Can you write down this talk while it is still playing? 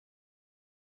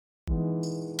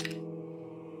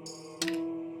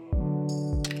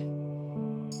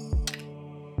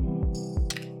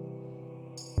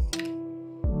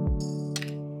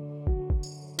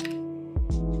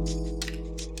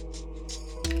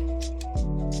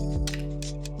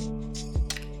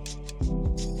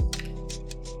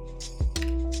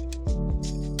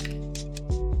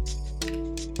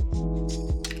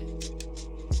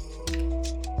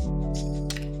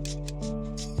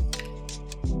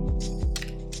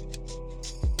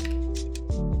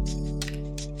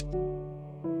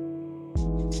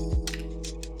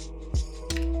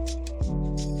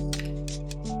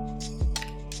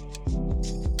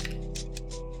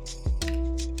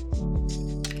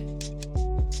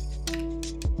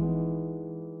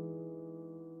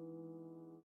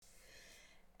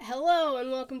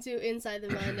welcome to Inside the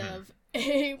Mind of,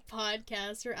 a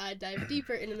podcast where I dive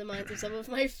deeper into the minds of some of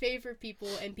my favorite people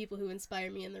and people who inspire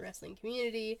me in the wrestling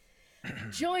community.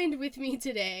 Joined with me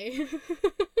today,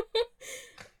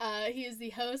 he is the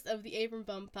host of the Abram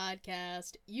Bump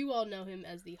podcast. You all know him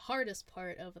as the hardest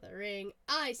part of the ring.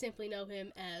 I simply know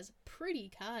him as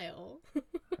Pretty Kyle.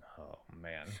 Oh,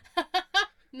 man.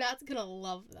 Matt's gonna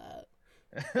love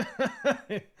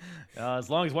that. As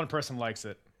long as one person likes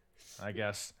it, I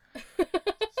guess.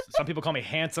 Some people call me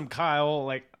Handsome Kyle.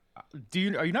 Like, do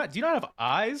you not have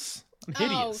eyes? I'm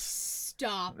hideous. Oh,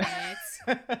 stop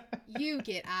it. You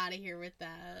get out of here with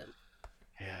that.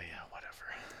 Yeah,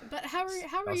 whatever. But how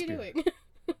are you doing?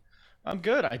 I'm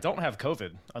good. I don't have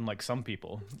COVID, unlike some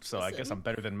people. So Listen. I guess I'm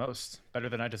better than most. Better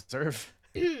than I deserve.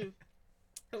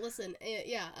 Listen,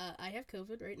 I have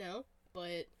COVID right now,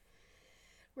 but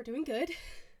we're doing good.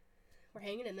 We're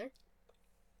hanging in there.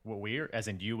 What, we're? As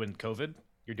in you and COVID?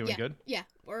 You're doing good? Yeah,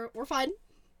 we're fine.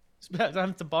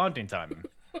 It's a bonding time.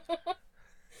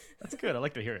 That's good. I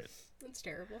like to hear it. That's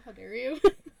terrible. How dare you?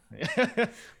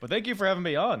 But thank you for having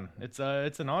me on. It's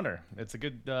an honor. It's a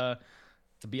good to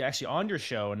be actually on your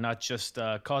show and not just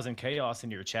causing chaos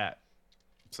in your chat.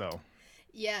 So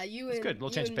yeah, you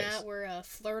and Matt were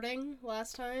flirting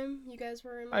last time. You guys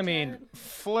were in my chat.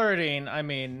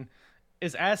 Flirting.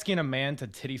 Is asking a man to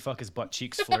titty fuck his butt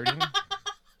cheeks flirting?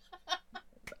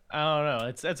 I don't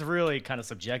know. It's really kind of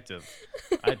subjective.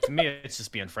 To me, it's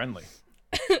just being friendly.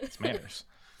 It's manners.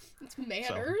 It's manners.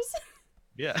 So,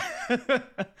 yeah.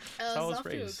 It's off to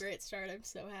a great start. I'm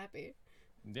so happy.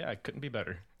 Yeah, it couldn't be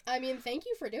better. I mean, thank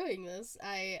you for doing this.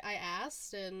 I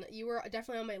asked, and you were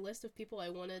definitely on my list of people I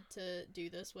wanted to do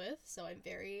this with, so I'm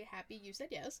very happy you said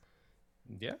yes.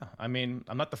 Yeah, I'm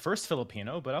not the first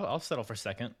Filipino, but I'll settle for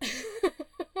second.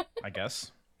 I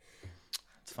guess.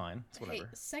 It's fine. It's whatever. Hey,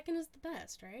 second is the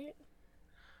best, right?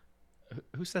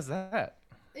 Who says that?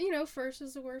 First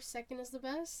is the worst, second is the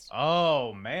best.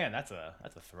 Oh man, that's a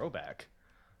throwback.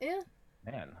 Yeah.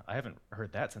 Man, I haven't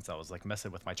heard that since I was like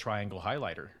messing with my triangle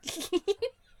highlighter.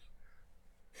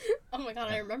 Oh my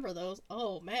god, I remember those.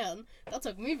 Oh man, that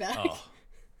took me back.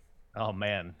 Oh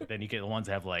man, then you get the ones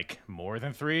that have like more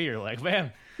than three. You're like,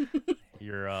 man,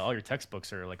 all your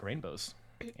textbooks are like rainbows,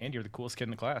 and you're the coolest kid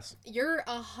in the class. You're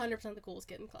 100% the coolest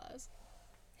kid in class.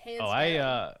 Hands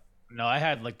down. I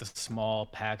had like the small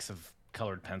packs of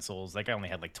colored pencils. Like I only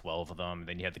had like 12 of them.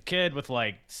 Then you had the kid with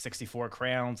like 64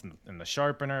 crayons and the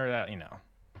sharpener.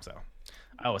 So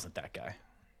I wasn't that guy.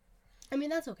 I mean,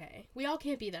 that's okay. We all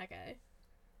can't be that guy.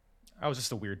 I was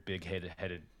just a weird big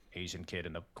headed Asian kid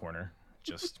in the corner.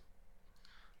 Just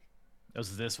it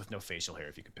was this with no facial hair,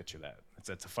 if you could picture that. It's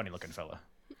a funny looking fella.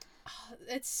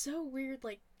 It's so weird,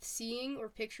 like seeing or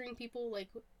picturing people like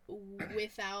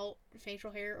without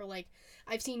facial hair, or like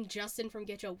I've seen Justin from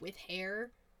Getcha with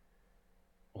hair.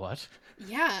 What?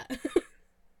 Yeah.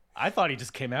 I thought he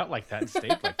just came out like that and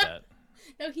stayed like that.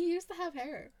 No, he used to have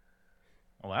hair.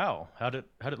 Wow. How'd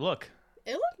it look?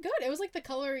 It looked good. It was like the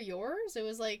color of yours. It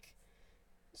was like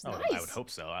nice. I would hope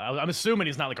so. I'm assuming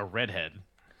he's not like a redhead.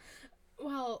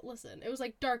 Well, listen, it was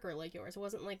like darker like yours. It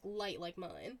wasn't like light like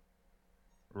mine.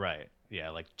 Right. Yeah,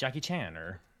 like Jackie Chan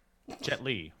or Jet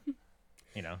Li.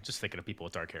 Just thinking of people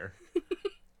with dark hair.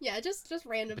 Yeah, just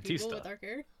random Batista. people with dark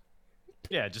hair.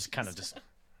 Yeah, just kind of just.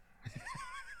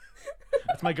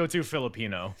 That's my go-to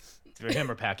Filipino. It's either him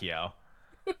or Pacquiao.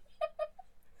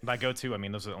 By go-to, I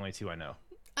mean those are the only two I know.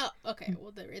 Oh, okay.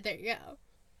 Well, there you go.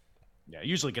 Yeah, it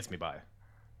usually gets me by.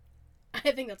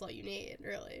 I think that's all you need,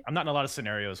 really. I'm not in a lot of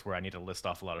scenarios where I need to list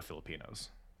off a lot of Filipinos.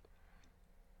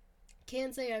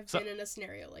 Can't say I've been in a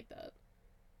scenario like that.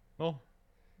 Well,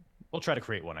 we'll try to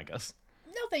create one, I guess.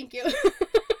 No, thank you.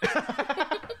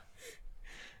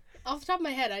 Off the top of my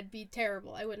head, I'd be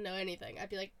terrible. I wouldn't know anything. I'd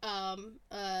be like, I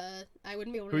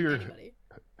wouldn't be able to name anybody.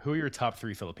 Who are your top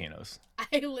three Filipinos?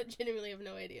 I legitimately have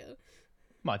no idea.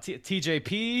 Come on,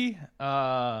 TJP,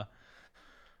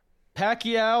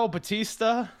 Pacquiao,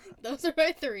 Batista. Those are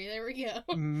my three. There we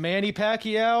go. Manny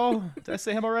Pacquiao. Did I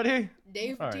say him already?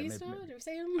 Dave Batista? Did we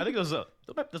say him? I think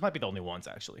those might be the only ones,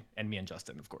 actually. And me and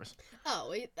Justin, of course.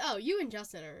 Oh, you and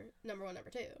Justin are number one,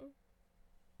 number two.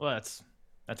 Well, that's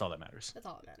all that matters. That's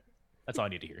all that matters. That's all I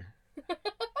need to hear.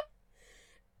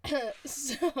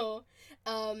 So,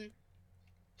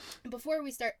 before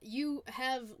we start, you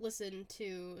have listened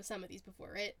to some of these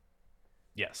before, right?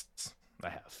 Yes, I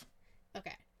have.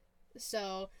 Okay.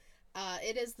 So,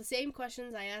 it is the same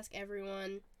questions I ask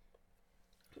everyone.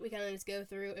 We kind of just go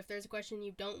through. If there's a question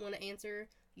you don't want to answer,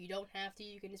 you don't have to.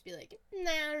 You can just be like,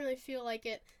 nah, I don't really feel like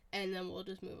it. And then we'll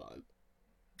just move on.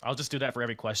 I'll just do that for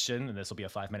every question, and this will be a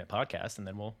 5-minute podcast, and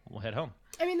then we'll head home.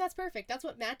 I mean, that's perfect. That's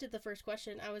what Matt did the first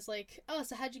question. I was like, oh,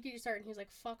 so how'd you get your start? And he was like,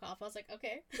 fuck off. I was like,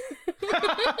 okay.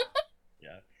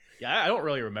 Yeah. I don't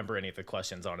really remember any of the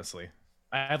questions, honestly.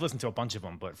 I've listened to a bunch of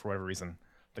them, but for whatever reason,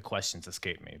 the questions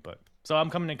escape me. But so I'm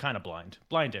coming in kind of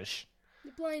blindish,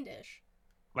 Blindish.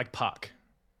 like Pac.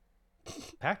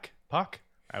 Pac? I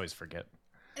always forget.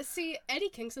 See, Eddie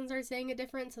Kingston started saying it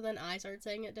different, so then I started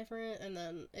saying it different, and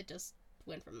then it just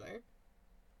went from there.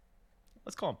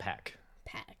 Let's call him Pac.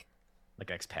 Pac.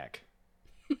 Like X-Pac.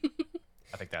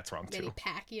 I think that's wrong too. Maybe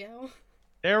Pacquiao.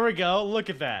 There we go. Look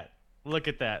at that.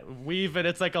 Weaving.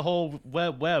 It's like a whole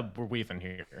web we're weaving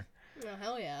here. Oh,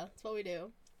 hell yeah. That's what we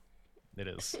do. It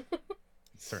is. It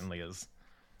certainly is.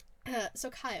 So,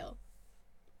 Kyle,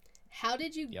 how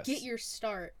did you Yes. get your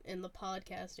start in the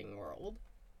podcasting world?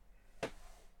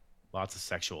 Lots of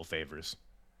sexual favors.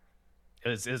 It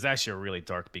was actually a really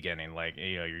dark beginning. Like,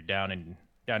 you know, you're down in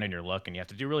your luck, and you have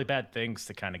to do really bad things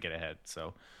to kind of get ahead.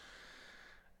 So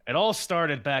it all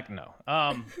started back. No,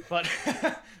 but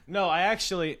no, I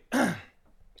actually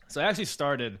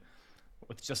started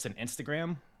with just an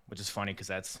Instagram, which is funny because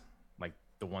that's like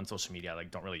the one social media I like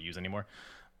don't really use anymore.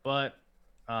 But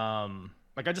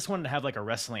like I just wanted to have like a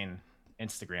wrestling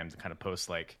Instagram to kind of post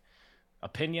like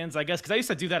opinions, I guess, because I used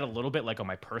to do that a little bit like on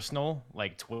my personal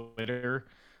like Twitter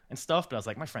and stuff, but I was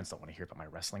like, my friends don't want to hear about my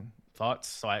wrestling thoughts,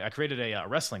 so I created a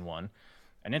wrestling one,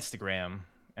 an Instagram,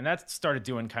 and that started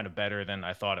doing kind of better than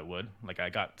I thought it would. Like I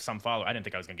got some follow. I didn't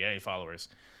think I was gonna get any followers,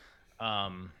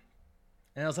 and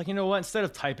I was like, you know what? Instead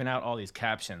of typing out all these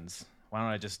captions, why don't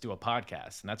I just do a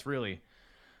podcast? And that's really,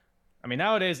 I mean,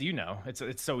 nowadays, you know,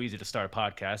 it's so easy to start a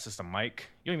podcast. Just a mic.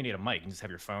 You don't even need a mic. You can just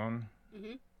have your phone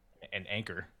and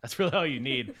Anchor. That's really all you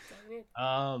need.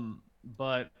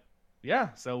 But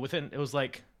yeah, so it was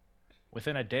like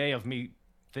within a day of me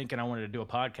thinking I wanted to do a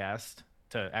podcast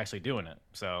to actually doing it.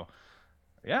 So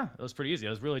yeah, it was pretty easy. It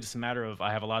was really just a matter of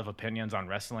I have a lot of opinions on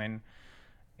wrestling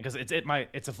because it's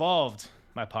evolved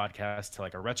my podcast to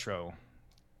like a retro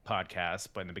podcast.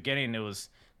 But in the beginning, it was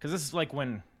because this is like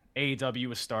when AEW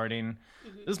was starting.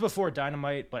 This was before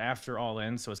Dynamite, but after All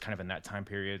In, so it's kind of in that time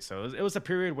period. So it was a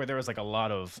period where there was like a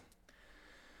lot of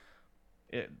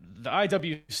the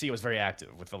IWC was very active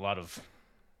with a lot of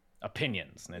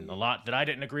opinions and a lot that I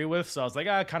didn't agree with. So I was like,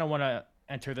 I kind of want to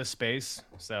enter this space.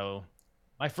 So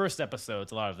my first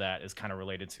episodes, a lot of that is kind of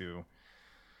related to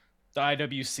the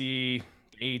IWC,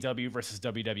 AEW versus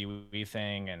WWE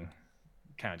thing, and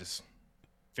kind of just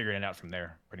figuring it out from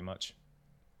there, pretty much.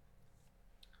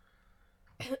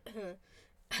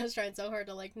 I was trying so hard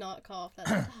to like not cough. That's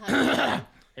high.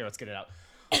 Here, let's get it out.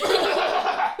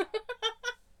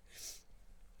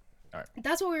 All right.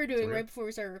 That's what we were doing right before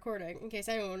we started recording. In case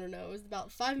anyone wanted to know, it was about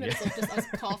 5 minutes of just us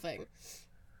coughing.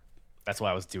 That's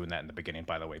why I was doing that in the beginning,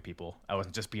 by the way, people. I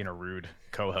wasn't just being a rude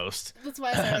co-host. That's why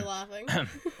I started laughing.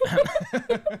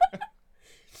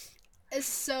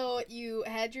 So you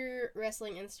had your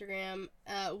wrestling Instagram.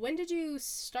 When did you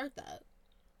start that?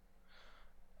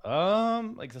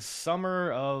 Like the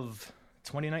summer of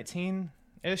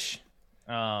 2019-ish.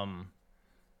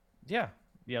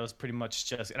 Yeah, it was pretty much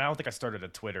just, and I don't think I started a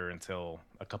Twitter until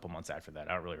a couple months after that.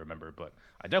 I don't really remember, but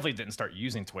I definitely didn't start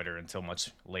using Twitter until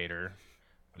much later.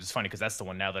 Which is funny because that's the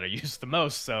one now that I use the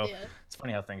most. So yeah. It's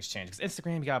funny how things change. Because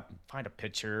Instagram, you got to find a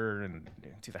picture and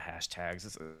do the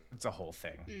hashtags. It's a whole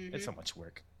thing. It's so much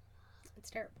work. It's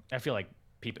terrible. I feel like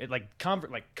people,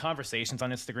 conversations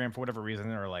on Instagram for whatever reason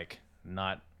are like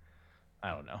not,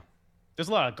 I don't know. There's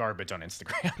a lot of garbage on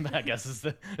Instagram, I guess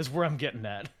is where I'm getting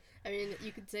at. I mean,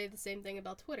 you could say the same thing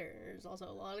about Twitter. There's also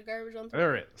a lot of garbage on Twitter.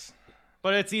 There is.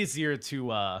 But it's easier to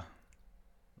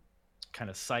kind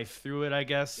of sift through it, I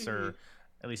guess, or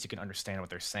at least you can understand what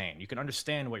they're saying. You can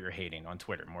understand what you're hating on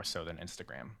Twitter more so than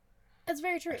Instagram. That's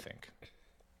very true. I think.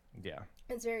 Yeah.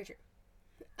 It's very true.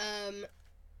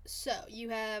 So you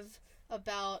have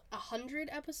about 100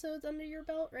 episodes under your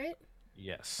belt, right?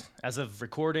 Yes. As of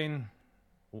recording,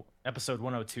 episode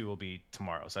 102 will be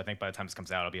tomorrow. So I think by the time this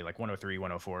comes out, it'll be like 103,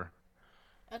 104.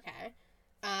 Okay.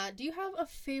 Do you have a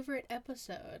favorite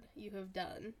episode you have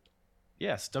done?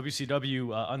 Yes,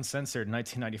 WCW Uncensored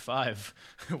 1995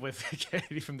 with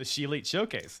Katie from the She Elite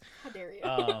Showcase. How dare you?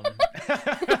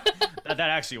 That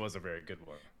actually was a very good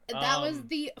one. That was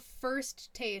the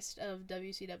first taste of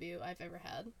WCW I've ever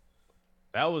had.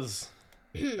 That was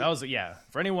yeah.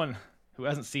 For anyone who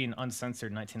hasn't seen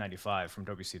Uncensored 1995 from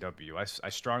WCW, I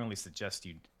strongly suggest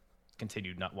you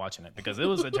continue not watching it because it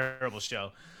was a terrible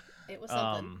show. It was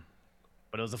something.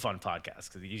 But it was a fun podcast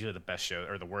because usually the best show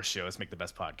or the worst shows make the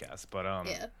best podcast. But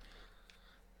yeah.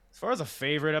 As far as a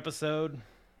favorite episode,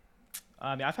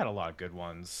 I mean, I've had a lot of good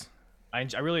ones. I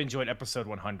really enjoyed episode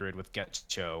 100 with Get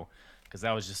Cho because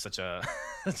that was just such a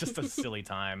just a silly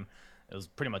time. It was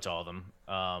pretty much all of them.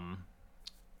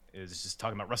 It was just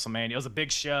talking about WrestleMania. It was a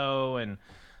big show, and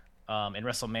in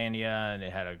WrestleMania, and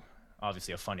it had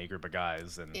obviously a funny group of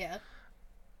guys. And Yeah.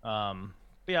 but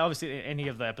yeah, obviously any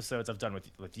of the episodes I've done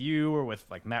with you or with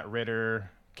like Matt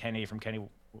Ritter, Kenny from Kenny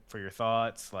for Your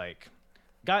Thoughts, like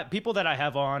got people that I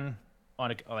have on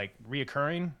like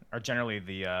reoccurring are generally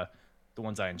the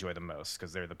ones I enjoy the most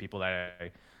because they're the people that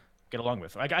I get along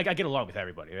with. I get along with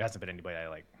everybody. There hasn't been anybody I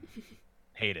like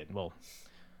hated. Well,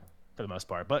 for the most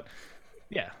part, but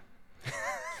yeah.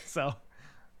 So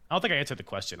I don't think I answered the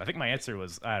question. I think my answer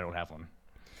was I don't have one.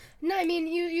 No, I mean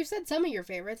you said some of your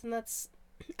favorites, and that's.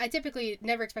 I typically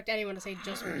never expect anyone to say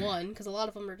just one because a lot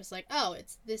of them are just like, oh,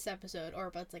 it's this episode, or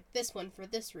but it's like this one for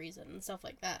this reason and stuff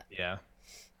like that. Yeah.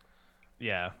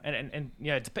 Yeah, and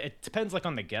yeah, it depends like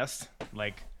on the guest.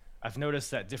 Like I've noticed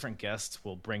that different guests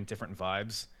will bring different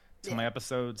vibes to my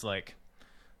episodes. Like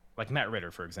Matt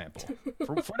Ritter, for example.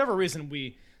 For whatever reason,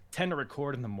 we tend to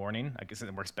record in the morning. I guess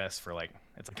it works best for like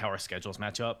it's like how our schedules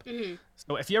match up. Mm-hmm.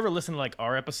 So if you ever listen to like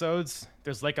our episodes,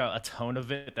 there's like a tone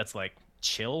of it that's like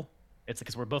chill. It's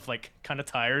because we're both like kind of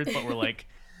tired, but we're like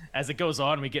as it goes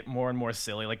on, we get more and more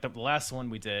silly. Like the last one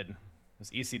we did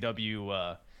was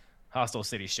ECW. Hostile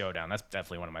City Showdown. That's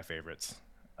definitely one of my favorites.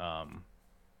 But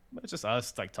it's just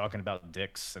us like talking about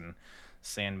dicks and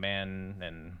Sandman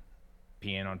and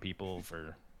peeing on people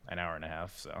for an hour and a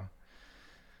half. So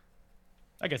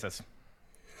I guess that's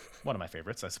one of my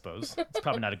favorites, I suppose. It's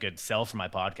probably not a good sell for my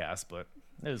podcast, but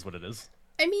it is what it is.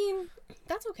 I mean,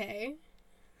 that's okay.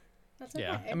 That's okay.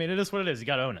 Yeah, I mean, it is what it is. You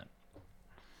gotta own it.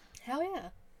 Hell yeah.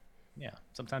 Yeah,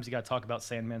 sometimes you gotta talk about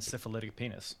Sandman's syphilitic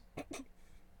penis.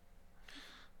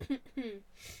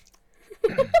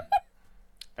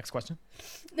 Next question.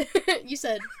 You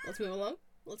said, let's move along.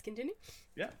 Let's continue.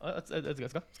 Yeah, let's go.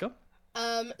 Let's go.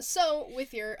 So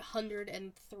with your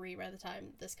 103 by the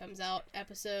time this comes out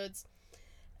episodes,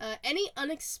 any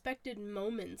unexpected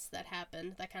moments that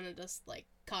happened that kind of just like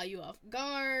caught you off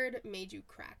guard, made you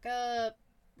crack up?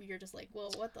 You're just like, whoa,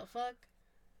 what the fuck?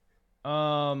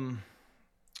 I mean,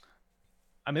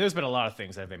 there's been a lot of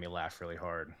things that have made me laugh really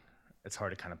hard. It's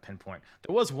hard to kind of pinpoint.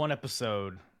 There was one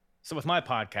episode. So with my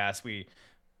podcast,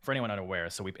 for anyone unaware,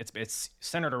 so it's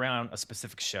centered around a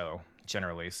specific show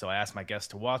generally. So I asked my guests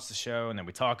to watch the show, and then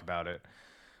we talk about it.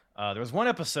 There was one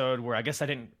episode where I guess I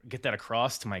didn't get that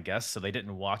across to my guests, so they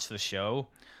didn't watch the show.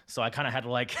 So I kind of had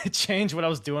to like change what I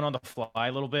was doing on the fly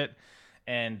a little bit.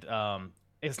 And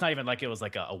it's not even like it was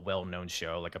like a well-known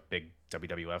show, like a big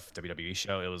WWF, WWE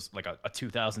show. It was like a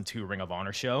 2002 Ring of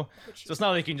Honor show. So it's not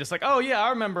like you can just like, oh yeah, I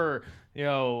remember,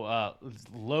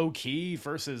 Low Key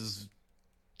versus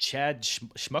Chad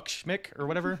Schmick or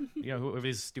whatever, who of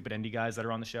his stupid indie guys that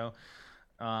are on the show.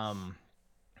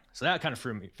 So that kind of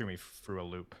threw me through a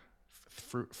loop.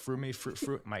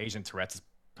 My Asian Tourette's is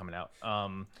coming out.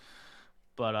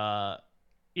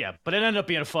 Yeah, but it ended up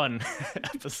being a fun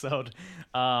episode.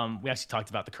 We actually talked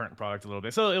about the current product a little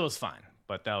bit, so it was fine.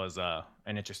 But that was an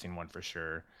interesting one for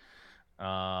sure.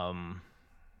 Yeah,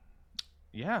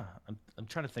 I'm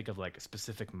trying to think of like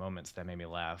specific moments that made me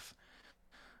laugh.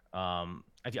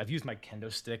 I've used my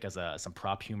kendo stick as some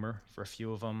prop humor for a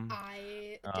few of them.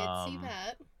 I did see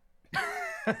that.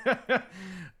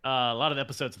 A lot of the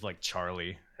episodes of like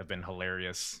Charlie have been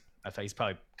hilarious. I think he's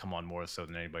probably come on more so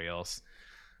than anybody else.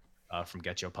 From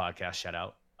Get Yo Podcast, shout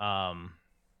out.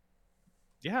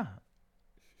 Yeah, I'm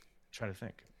trying to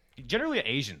think. Generally,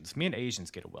 Asians. Me and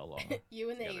Asians get it well along. You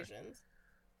and the together. Asians.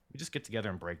 We just get together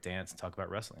and break dance and talk about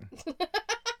wrestling. That's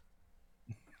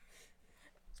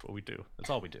what we do. That's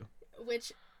all we do.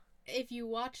 Which, if you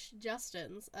watch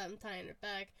Justin's, tying it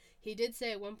back, he did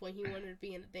say at one point he wanted to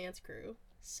be in a dance crew.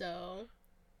 So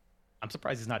I'm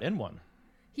surprised he's not in one.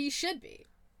 He should be.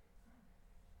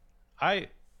 I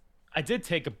did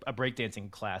take a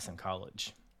breakdancing class in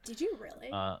college. Did you really?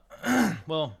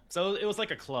 Well, so it was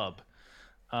like a club.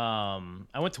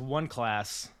 I went to one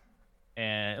class,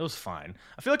 and it was fine.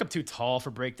 I feel like I'm too tall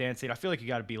for breakdancing. I feel like you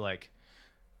got to be like,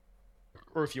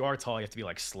 or if you are tall, you have to be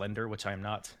like slender, which I'm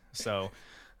not. So,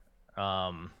 so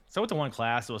I went to one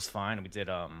class. It was fine. And we did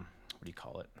what do you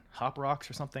call it? Hop rocks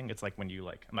or something. It's like when you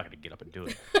like. I'm not gonna get up and do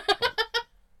it.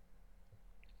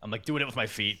 I'm like doing it with my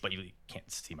feet, but you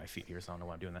can't see my feet here, so I don't know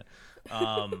why I'm doing that.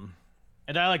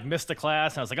 And I like missed the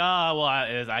class, and I was like,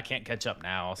 I can't catch up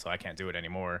now, so I can't do it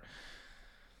anymore.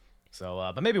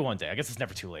 So, but maybe one day. I guess it's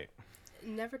never too late.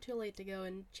 Never too late to go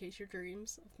and chase your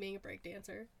dreams of being a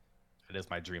breakdancer. It is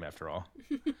my dream after all.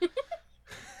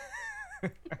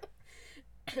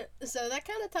 So that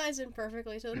kind of ties in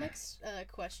perfectly to the next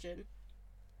question.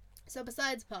 So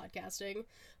besides podcasting,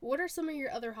 what are some of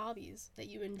your other hobbies that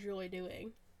you enjoy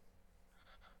doing?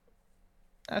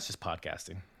 That's just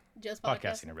podcasting. Just Podcasting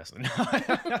podcasting? and wrestling.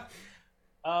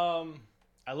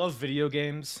 I love video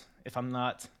games. If I'm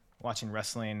not watching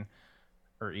wrestling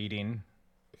or eating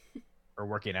or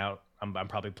working out, I'm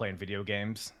probably playing video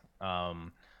games.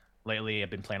 Um, Lately, I've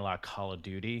been playing a lot of Call of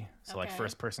Duty, so like Okay.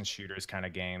 first-person shooters kind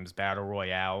of games, battle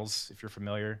royales, if you're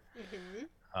familiar.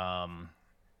 Mm-hmm. Um,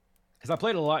 because I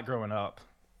played a lot growing up,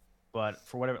 but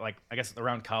for whatever, like I guess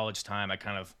around college time, I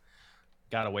kind of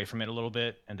got away from it a little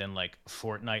bit, and then like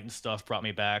Fortnite and stuff brought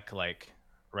me back. Like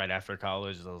right after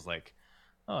college, I was like,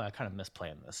 oh, I kind of miss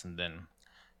playing this, and then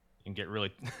you can get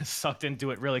really sucked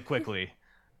into it really quickly.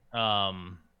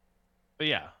 Um, but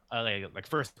yeah, I like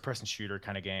first person shooter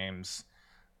kind of games.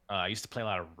 I used to play a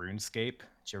lot of RuneScape.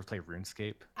 Did you ever play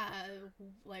RuneScape?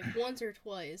 Like once or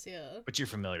twice, yeah. But you're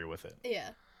familiar with it.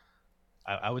 Yeah.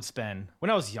 I would spend when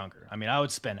I was younger. I mean, I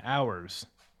would spend hours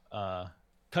uh,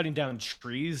 cutting down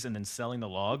trees and then selling the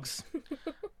logs.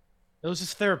 It was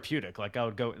just therapeutic. Like I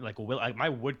would go like my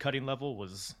wood cutting level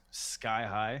was sky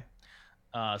high.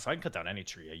 So I can cut down any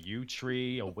tree, a yew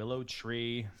tree, a willow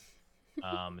tree,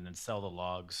 and then sell the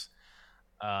logs.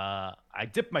 I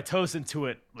dipped my toes into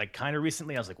it like kind of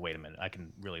recently. I was like, wait a minute, I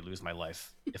can really lose my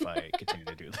life if I continue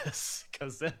to do this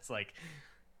because it's like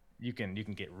you can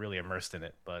get really immersed in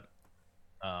it. But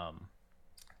so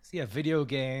yeah, video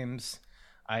games.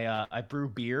 I brew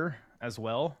beer as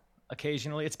well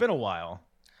occasionally. It's been a while.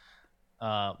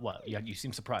 What? Yeah, you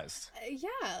seem surprised.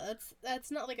 Yeah,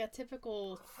 that's not like a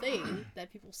typical thing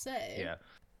that people say. Yeah.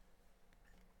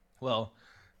 Well,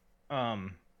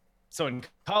 um, so in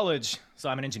college, so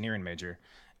I'm an engineering major,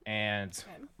 and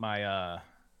Okay.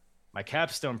 my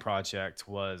capstone project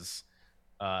was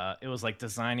it was like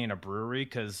designing a brewery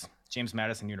because James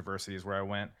Madison University is where I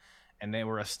went, and they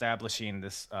were establishing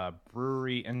this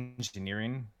brewery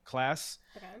engineering class,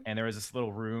 Okay. and there was this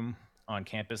little room on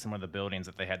campus in one of the buildings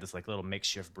that they had this like little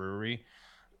makeshift brewery.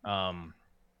 Um,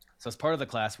 so as part of the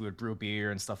class, we would brew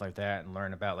beer and stuff like that, and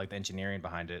learn about like the engineering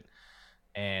behind it.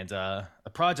 And the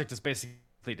project is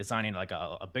basically designing like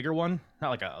a bigger one, not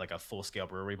like a full scale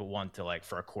brewery, but one to like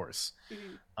for a course.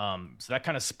 Hmm. So that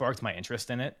kind of sparked my interest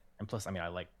in it, and plus, I mean, I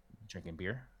like drinking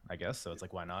beer, I guess, so it's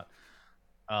like why not?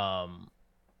 Um,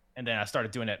 and then I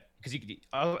started doing it because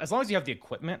as long as you have the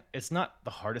equipment, it's not the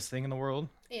hardest thing in the world.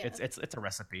 Yeah. It's a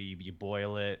recipe. You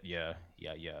boil it, you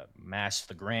mash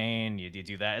the grain, you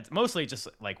do that. It's mostly just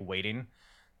like waiting,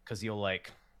 because you'll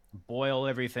like boil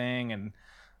everything and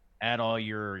add all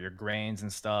your grains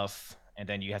and stuff, and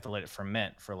then you have to let it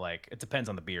ferment for like it depends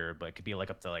on the beer, but it could be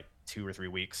like up to like 2 or 3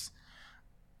 weeks.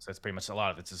 So it's pretty much a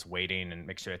lot of it's just waiting and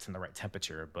make sure it's in the right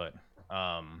temperature. But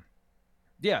um,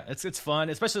 yeah, it's fun,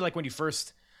 especially like when you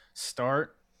first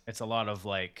start. It's a lot of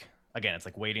like again, it's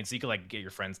like waiting, so you can like get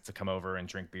your friends to come over and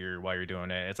drink beer while you're doing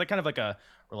it. It's like kind of like a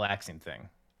relaxing thing.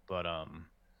 But I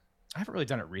haven't really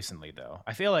done it recently though.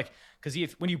 I feel like because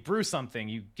when you brew something,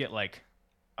 you get like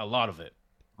a lot of it,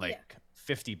 Yeah. like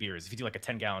 50 beers. If you do like a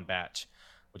 10-gallon batch,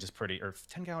 which is pretty, or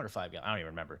 10-gallon or 5 gallon, I don't even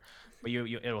remember. But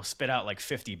you it'll spit out like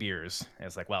 50 beers. And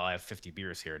it's like, well, I have 50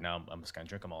 beers here. Now I'm just gonna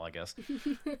drink them all, I guess.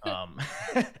 I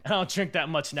don't drink that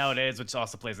much nowadays, which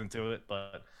also plays into it.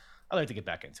 But I like to get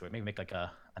back into it. Maybe make like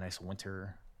a nice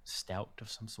winter stout of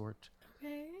some sort.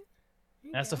 Okay.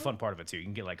 And that's the fun part of it too. You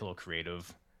can get like a little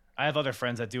creative. I have other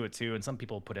friends that do it too, and some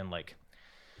people put in like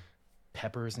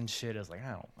peppers and shit. I was like,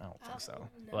 I don't think so.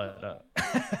 no. But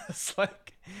it's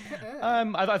like,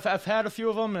 Uh-uh. I've had a few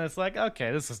of them, and it's like,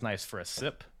 okay, this is nice for a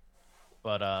sip.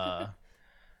 But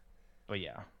but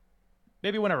yeah,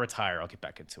 maybe when I retire, I'll get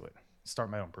back into it. Start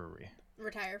my own brewery.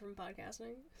 Retire from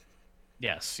podcasting.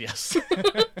 Yes, yes.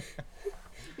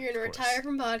 You're gonna Of course. retire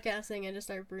from podcasting and just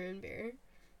start brewing beer.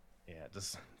 Yeah,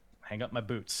 just hang up my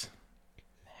boots.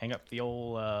 Hang up the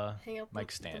old Hang up mic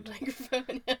the stand.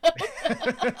 microphone.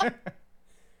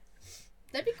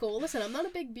 That'd be cool. Listen, I'm not a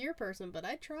big beer person, but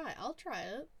I'd try. I'll try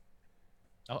it.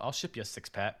 I'll ship you a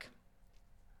 6-pack.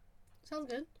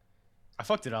 Sounds good. I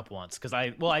fucked it up once because I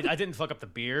didn't fuck up the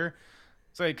beer.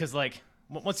 So because like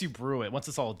once you brew it, once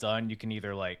it's all done, you can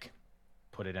either like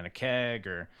put it in a keg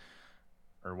or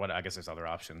what. I guess there's other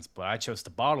options, but I chose to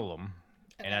bottle them,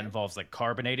 and that Okay. involves like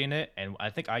carbonating it. And I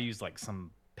think I used like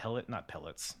some not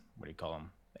pellets. What do you call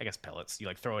them? I guess pellets. You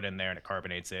like throw it in there and it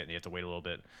carbonates it, and you have to wait a little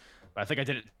bit. But I think I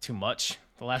did it too much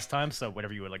the last time, so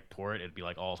whenever you would like pour it, it'd be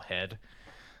like all head.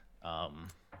 Um,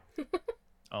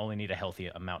 I only need a healthy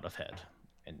amount of head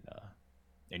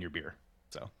in your beer.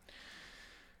 So,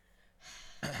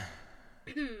 but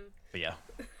yeah,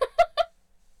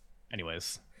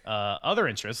 Anyways, other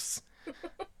interests.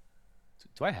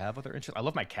 Do I have other interests? I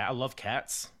love my cat. I love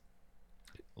cats.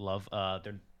 Love.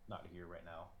 They're not here right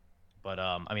now, but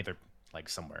I mean they're like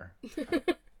somewhere.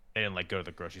 They didn't like go to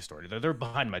the grocery store. They're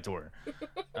behind my door.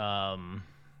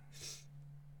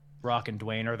 Rock and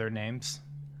Dwayne are their names.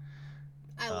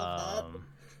 I love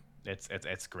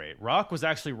It's great. Rock was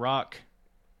actually Rock,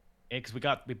 because we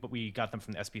got them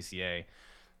from the SPCA,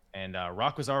 and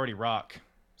Rock was already Rock.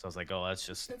 So I was like, oh,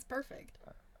 that's perfect.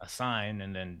 a sign.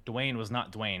 And then Dwayne was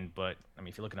not Dwayne, but I mean,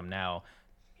 if you look at him now,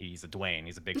 he's a Dwayne.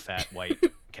 He's a big fat white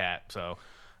cat. So,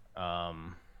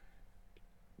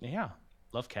 yeah,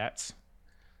 love cats.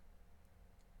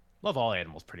 Love all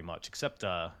animals pretty much, except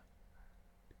well,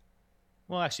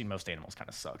 actually, most animals kind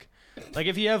of suck. Like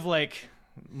if you have like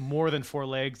more than 4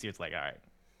 legs, it's like, all right,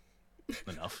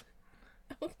 enough.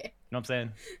 Okay. You know what I'm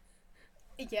saying?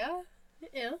 Yeah.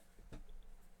 Yeah.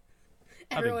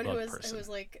 I'm a big Everyone who bug was person.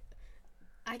 like,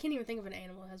 I can't even think of an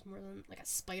animal that has more than like a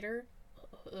spider.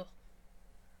 Ugh.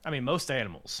 I mean, most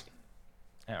animals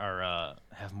are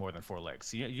have more than 4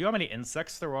 legs. You know how many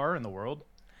insects there are in the world?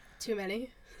 Too many.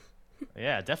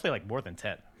 Yeah, definitely like more than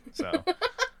 10. So,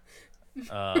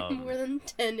 More than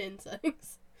 10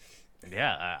 insects.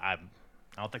 yeah, I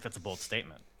don't think that's a bold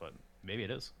statement, but maybe it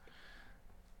is.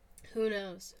 Who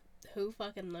knows? Who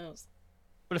fucking knows?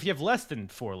 But if you have less than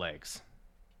 4 legs,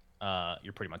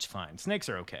 you're pretty much fine. Snakes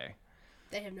are okay.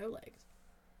 They have no legs.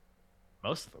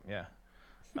 Most of them, yeah.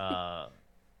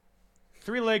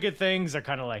 3-legged things are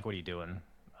kind of like, what are you doing?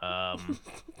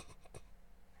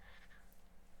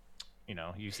 You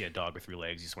know, you see a dog with 3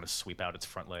 legs, you just want to sweep out its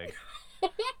front leg, Oh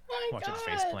my watch god. its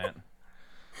face plant.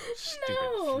 Stupid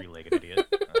No. 3-legged idiot.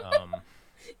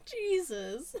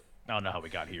 Jesus. I don't know how we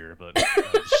got here, but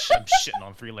I'm shitting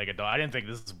on 3-legged dog. I didn't think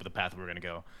this is the path we were gonna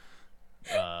go.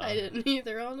 I didn't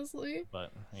either, honestly.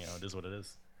 But you know, it is what it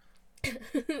is.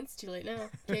 It's too late now.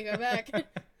 Can't go back.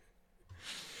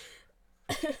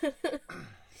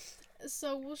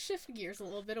 So we'll shift gears a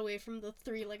little bit away from the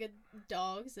 3-legged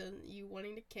dogs and you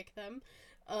wanting to kick them.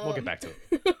 We'll get back to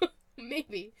it.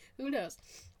 Maybe. Who knows?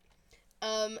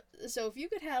 So if you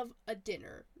could have a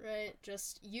dinner, right?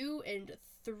 Just you and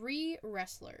 3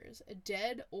 wrestlers,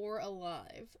 dead or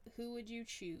alive, who would you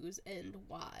choose and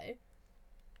why?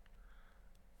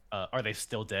 Are they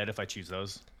still dead if I choose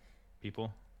those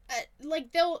people?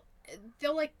 Like they'll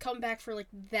like come back for like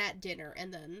that dinner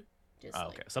and then just Oh, like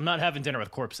okay, so I'm not having dinner with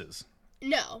corpses.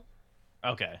 no.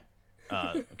 Okay.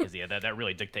 Because yeah, that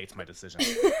really dictates my decision.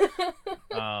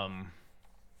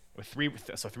 With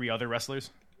 3 other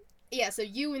wrestlers. Yeah, so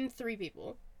you and 3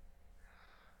 people.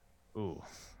 Ooh,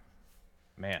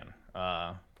 man.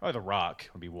 Probably The Rock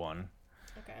would be one,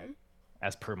 Okay.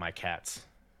 as per my cats.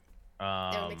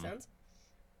 That would make sense.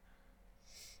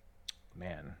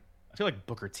 Man, I feel like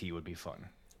Booker T would be fun.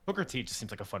 Booker T just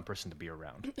seems like a fun person to be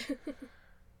around.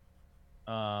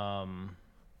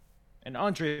 And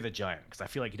Andre the Giant, because I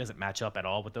feel like he doesn't match up at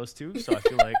all with those two. So I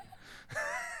feel like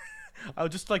I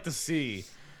would just like to see,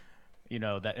 you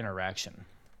know, that interaction.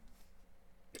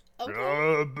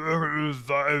 Okay.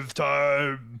 5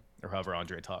 time, or however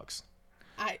Andre talks.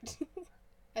 I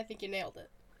think you nailed it.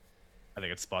 I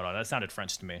think it's spot on. That sounded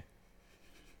French to me.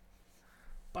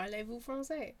 Parlez-vous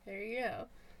français? There you go.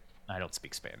 I don't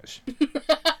speak Spanish.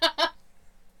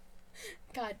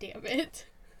 God damn it.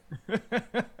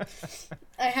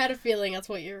 I had a feeling that's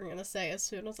what you were gonna say as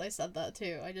soon as I said that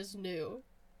too. I just knew.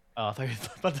 Oh, I thought you were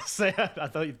about to say. I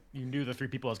thought you knew the 3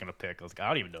 people I was gonna pick. I was like, I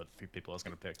don't even know the 3 people I was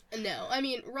gonna pick. No, I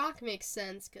mean Rock makes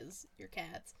sense because you're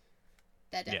cats.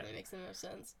 That definitely makes the most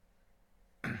sense.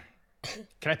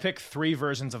 Can I pick 3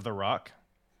 versions of The Rock?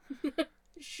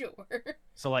 Sure.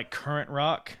 So like current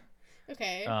Rock,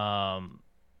 Okay.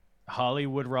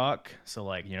 Hollywood Rock. So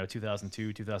like, you know,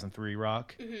 2002, 2003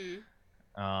 Rock. Mhm.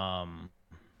 I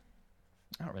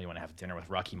don't really want to have dinner with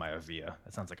Rocky Maivia.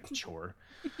 That sounds like a chore.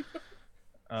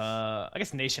 I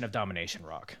guess Nation of Domination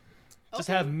Rock. Just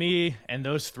Okay. have me and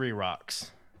those 3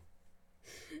 rocks.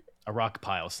 A rock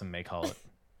pile, some may call it.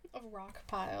 A rock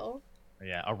pile.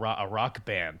 Yeah, a rock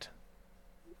band.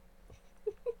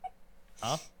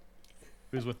 Huh?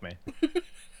 Who's with me?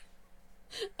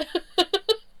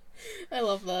 I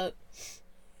love that.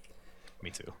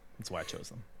 Me too. That's why I chose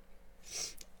them.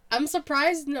 I'm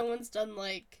surprised no one's done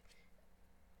like.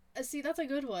 See, that's a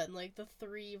good one. Like the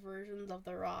 3 versions of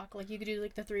The Rock. Like you could do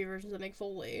like the 3 versions of Mick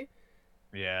Foley.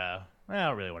 Yeah, I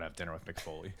don't really want to have dinner with Mick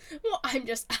Foley. Well, I'm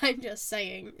just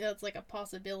saying that's like a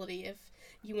possibility if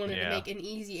you wanted to Yeah. make an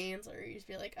easy answer. You just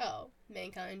be like, oh,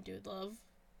 Mankind, Dude Love,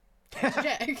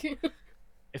 Jack.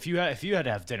 If you had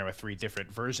to have dinner with 3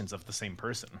 different versions of the same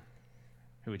person,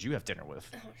 Who would you have dinner with?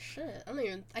 Oh shit!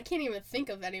 I can't even think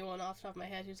of anyone off the top of my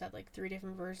head who's had like 3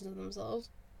 different versions of themselves.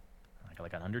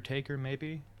 Like an Undertaker,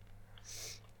 maybe.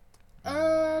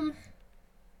 Yeah,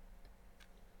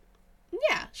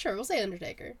 sure. We'll say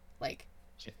Undertaker. Like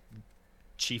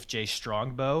Chief J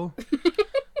Strongbow.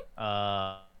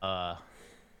 uh,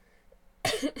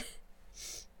 Dick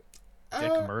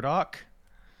Murdoch.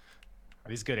 Are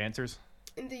these good answers?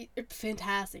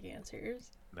 Fantastic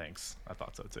answers. Thanks. I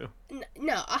thought so too.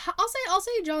 No, I'll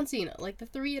say John Cena. Like the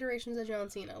 3 iterations of John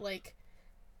Cena. Like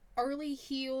early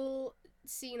heel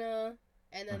Cena,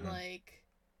 and then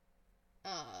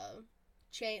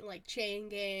chain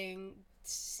gang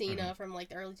Cena from like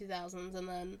the early 2000s, and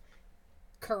then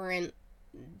current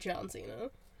John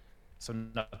Cena. So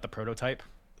not the prototype?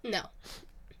 No.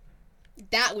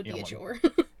 That would be a chore. You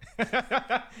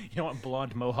don't want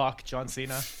blonde mohawk John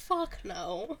Cena? Fuck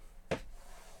no.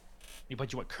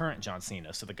 But you want current John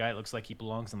Cena, so the guy looks like he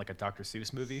belongs in like a Dr.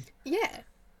 Seuss movie? Yeah.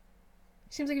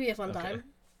 Seems like it'd be a fun time.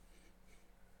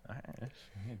 All right.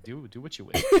 Do what you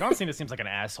wish. John Cena seems like an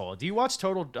asshole. Do you watch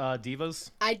Total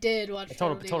Divas? I did watch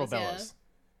Total Bellas. Yeah.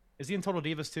 Is he in Total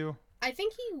Divas too? I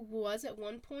think he was at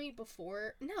one point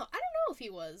before. No, I don't know if he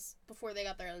was before they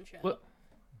got their own show. Well,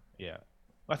 yeah.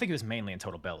 Well, I think he was mainly in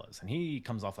Total Bellas, and he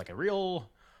comes off like a real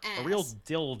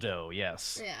dildo.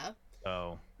 Yes. Yeah.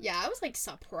 So. Yeah, I was like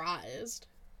surprised.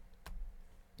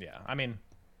 Yeah, I mean,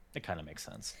 it kind of makes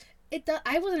sense.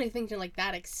 I wasn't thinking to like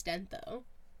that extent though.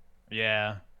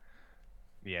 Yeah.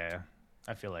 Yeah.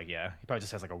 I feel like he probably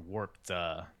just has like a warped.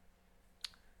 I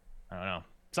don't know.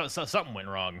 So something went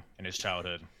wrong in his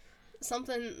childhood.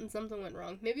 Something went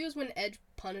wrong. Maybe it was when Edge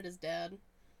punted his dad.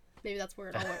 Maybe that's where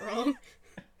it all went wrong.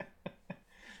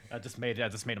 That just made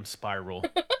him spiral.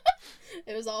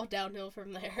 It was all downhill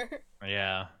from there.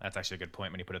 Yeah, that's actually a good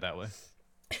point when you put it that way.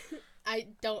 I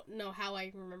don't know how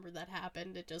I remember that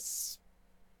happened. It just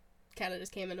kind of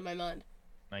just came into my mind.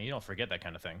 Now, you don't forget that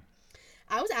kind of thing.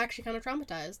 I was actually kind of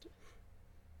traumatized.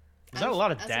 There's not a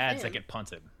lot of dads that get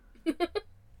punted.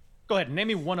 Go ahead, name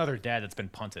me one other dad that's been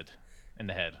punted in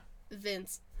the head.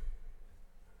 Vince.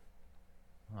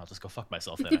 I'll just go fuck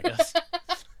myself then, I guess.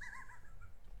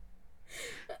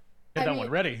 Get that one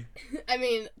ready. I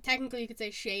mean, technically you could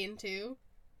say Shane too.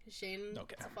 Shane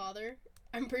is a father.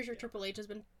 I'm pretty sure Triple H has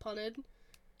been punted.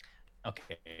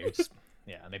 Okay.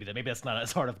 Maybe that's not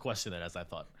as hard of a question as I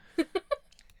thought.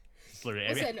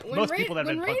 Listen, when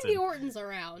Randy Orton's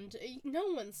around,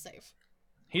 no one's safe.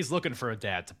 He's looking for a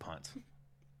dad to punt.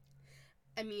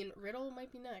 I mean, Riddle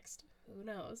might be next. Who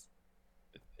knows?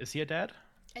 Is he a dad?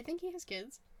 I think he has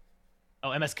kids. Oh,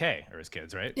 MSK are his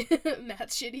kids, right?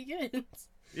 Matt's shitty kids.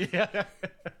 Yeah.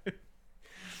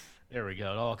 There we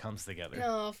go. It all comes together.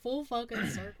 Oh, full fucking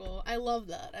circle. I love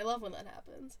that. I love when that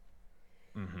happens.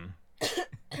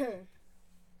 Mm-hmm.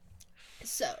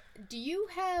 So, do you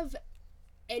have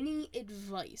any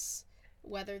advice,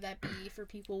 whether that be for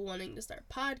people wanting to start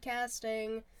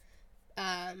podcasting,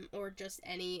 or just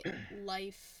any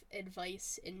life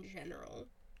advice in general?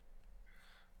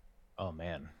 Oh,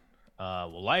 man.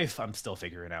 Well, life I'm still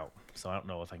figuring out, so I don't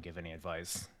know if I can give any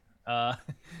advice.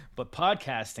 But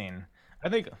podcasting, I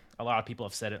think a lot of people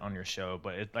have said it on your show,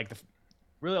 but it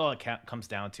really all it comes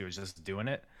down to is just doing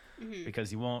it,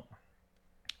 because you won't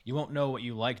know what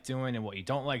you like doing and what you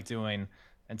don't like doing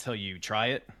until you try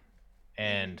it.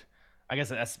 And I guess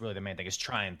that's really the main thing, is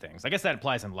trying things. I guess that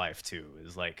applies in life too,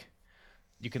 is like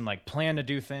you can like plan to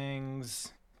do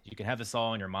things, you can have this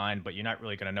all in your mind, but you're not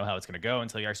really going to know how it's going to go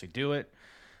until you actually do it.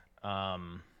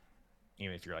 Even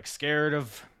if you're like scared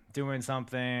of doing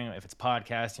something, if it's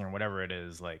podcasting or whatever it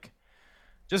is, like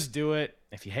just do it.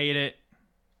 If you hate it,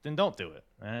 then don't do it.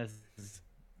 And it's as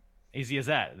easy as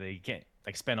that. You can't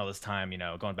like spend all this time,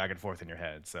 going back and forth in your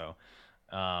head. So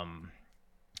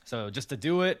just to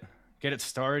do it, get it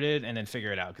started, and then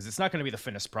figure it out, because it's not going to be the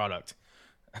finished product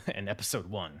in episode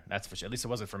 1. That's for sure. At least it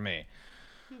wasn't for me.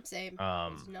 Same.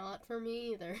 It's not for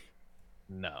me either.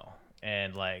 No.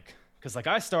 And because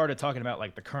I started talking about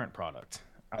like the current product.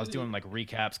 I was doing like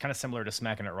recaps, kind of similar to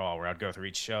Smacking It Raw, where I'd go through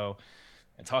each show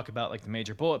and talk about like the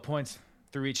major bullet points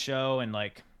through each show, and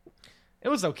like it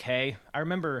was okay. I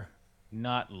remember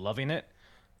not loving it.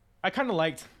 I kind of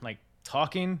liked like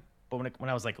talking, but when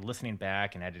I was like listening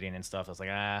back and editing and stuff, I was like,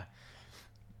 I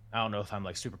don't know if I'm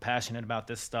like super passionate about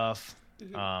this stuff.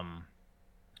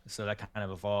 So that kind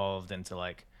of evolved into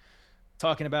like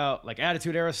talking about like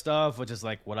Attitude Era stuff, which is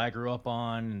like what I grew up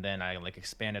on, and then I like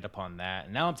expanded upon that,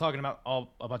 and now I'm talking about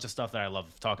a bunch of stuff that I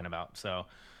love talking about. So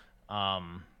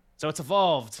it's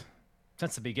evolved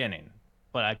since the beginning,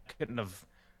 but I couldn't have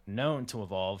known to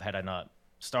evolve had I not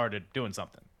started doing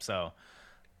something. So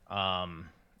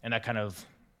And that kind of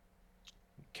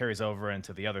carries over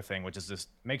into the other thing, which is just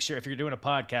make sure if you're doing a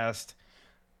podcast,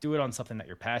 do it on something that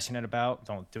you're passionate about.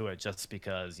 Don't do it just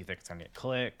because you think it's gonna get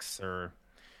clicks or,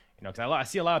 because I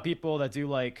see a lot of people that do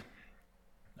like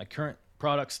current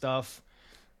product stuff,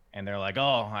 and they're like,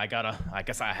 "Oh, I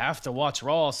guess I have to watch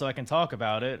Raw so I can talk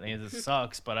about it. And this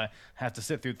sucks, but I have to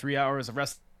sit through 3 hours of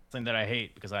wrestling that I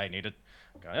hate because I needed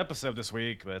an episode this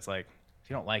week." But it's like, if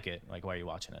you don't like it, like, why are you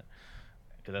watching it?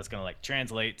 Because that's gonna like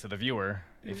translate to the viewer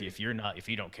if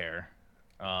you don't care.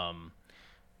 And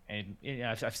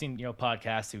I've seen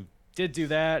podcasts who did do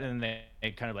that, and they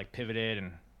kind of like pivoted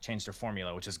and changed their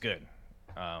formula, which is good.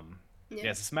 Yeah,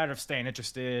 it's just a matter of staying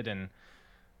interested and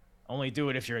only do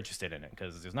it if you're interested in it,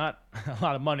 because there's not a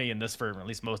lot of money in this for at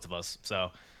least most of us.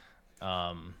 So,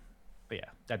 but yeah,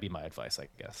 that'd be my advice, I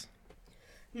guess.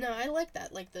 No, I like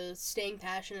that, like the staying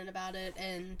passionate about it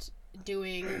and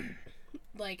doing,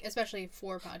 like, especially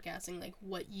for podcasting, like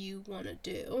what you want to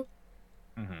do.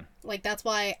 Mm-hmm. Like, that's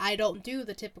why I don't do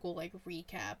the typical, like,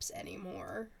 recaps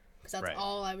anymore, because that's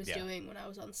all I was doing when I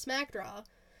was on SmackDraw.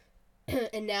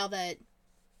 And now that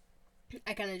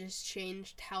I kind of just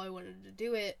changed how I wanted to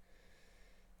do it,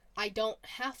 I don't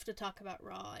have to talk about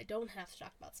Raw. I don't have to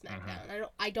talk about SmackDown. Mm-hmm.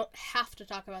 I don't have to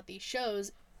talk about these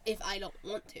shows if I don't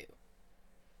want to.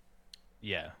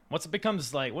 Yeah. Once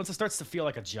it starts to feel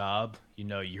like a job,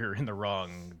 you're in the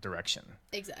wrong direction.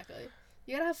 Exactly.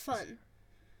 You gotta have fun.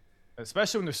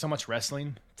 Especially when there's so much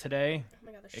wrestling today. Oh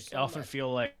my God, it so often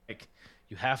feel like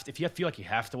you have to, if you feel like you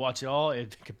have to watch it all,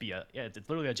 it could be it's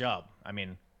literally a job. I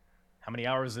mean, how many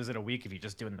hours is it a week if you're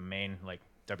just doing the main, like,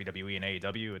 WWE and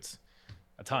AEW? It's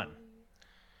a ton.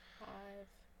 5,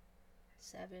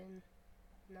 7,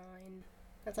 9.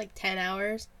 That's like 10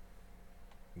 hours.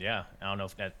 Yeah, I don't know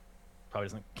if that probably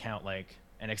doesn't count like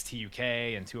NXT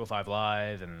UK and 205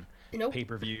 Live and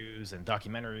pay-per-views and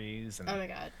documentaries. And oh my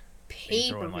God,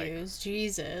 pay-per-views,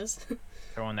 Jesus.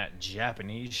 Throwing that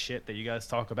Japanese shit that you guys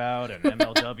talk about, and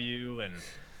MLW and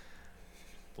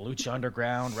Lucha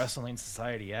Underground, Wrestling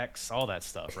Society X, all that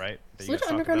stuff, right? Is Lucha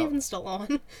Underground even still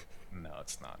on? No,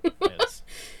 it's not.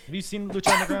 Have you seen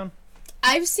Lucha Underground?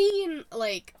 I've seen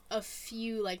like a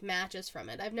few like matches from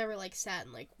it. I've never like sat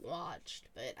and like watched,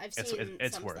 but I've seen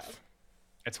some stuff.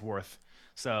 It's worth.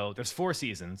 So there's 4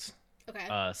 seasons.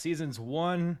 Okay. Season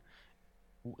one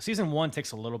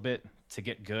takes a little bit to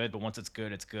get good, but once it's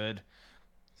good, it's good.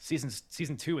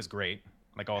 Season 2 is great,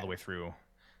 like all the way through.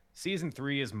 Season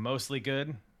 3 is mostly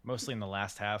good, mostly in the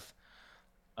last half.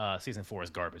 Season 4 is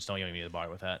garbage. Don't even need to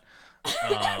bother with that.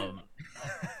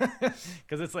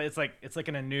 Because it's like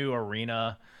in a new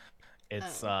arena.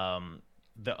 It's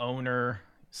the owner.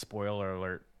 Spoiler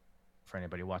alert for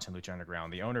anybody watching Lucha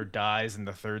Underground. The owner dies in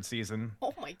the 3rd season.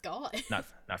 Oh my God.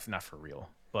 Not for real.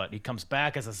 But he comes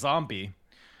back as a zombie.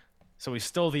 So he's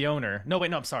still the owner. No,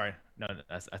 wait, no, I'm sorry. No,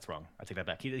 that's wrong. I take that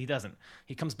back. He doesn't.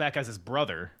 He comes back as his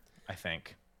brother, I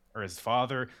think, or his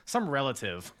father, some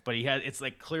relative. But it's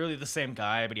like clearly the same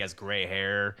guy, but he has gray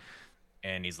hair,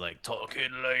 and he's like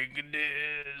talking like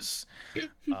this.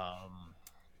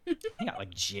 He got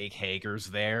like Jake Hager's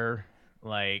there.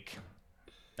 Like,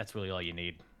 that's really all you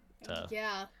need.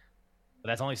 Yeah. But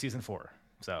that's only season 4.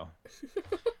 So.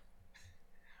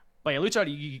 But yeah,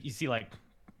 Lucha, you see, like,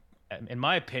 in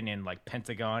my opinion, like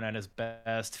Pentagon at his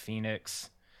best, Phoenix,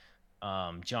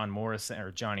 John Morrison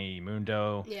or Johnny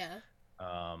Mundo. Yeah.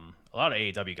 A lot of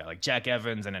AEW guys, like Jack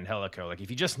Evans and Angelico. Like, if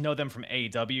you just know them from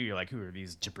AEW, you're like, who are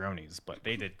these jabronis? But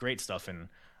they did great stuff in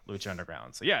Lucha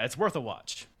Underground. So yeah, it's worth a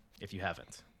watch if you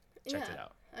haven't. Check it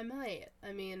out. I might.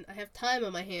 I mean, I have time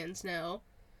on my hands now.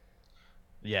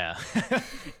 Yeah.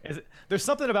 There's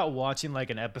something about watching like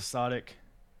an episodic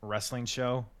wrestling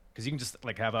show, because you can just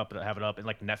like have it up, and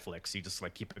like Netflix, you just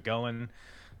like keep it going.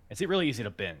 It's really easy to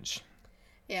binge.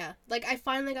 Yeah, like I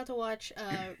finally got to watch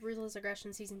Ruthless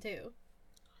Aggression season 2.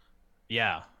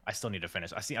 Yeah, I still need to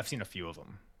finish. I've seen a few of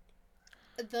them.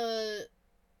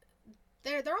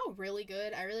 They're all really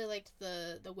good. I really liked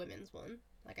the women's one.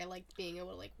 Like, I liked being able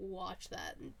to like watch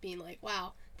that and being like,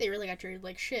 wow, they really got treated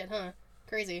like shit, huh?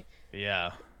 Crazy.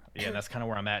 Yeah, that's kind of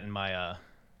where I'm at in my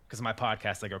because my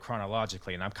podcast, I go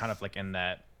chronologically, and I'm kind of like in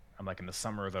that. I'm like in the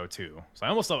summer of 2002, so I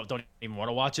almost don't even want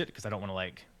to watch it because I don't want to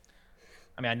like.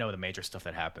 I mean, I know the major stuff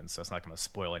that happens, so it's not going to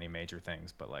spoil any major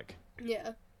things, but like.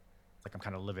 Yeah. Like, I'm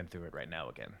kind of living through it right now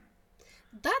again.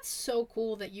 That's so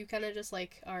cool that you kind of just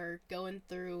like are going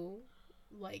through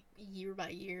like year by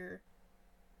year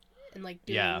and like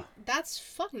doing. Yeah. That's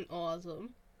fucking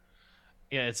awesome.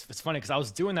 Yeah, it's funny because I was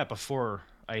doing that before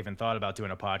I even thought about doing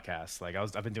a podcast. Like,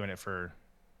 I've been doing it for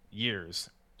years.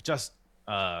 Just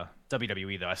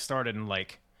WWE though. I started in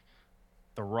like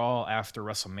the Raw after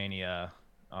WrestleMania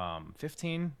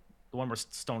 15, the one where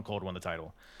Stone Cold won the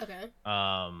title. Okay.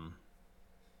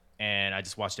 And I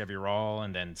just watched every Raw,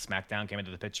 and then SmackDown came into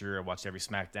the picture. I watched every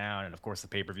SmackDown, and of course the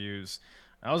pay-per-views.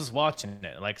 I was just watching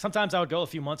it. Like sometimes I would go a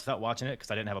few months without watching it because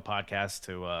I didn't have a podcast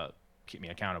to keep me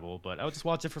accountable. But I would just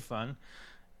watch it for fun.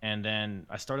 And then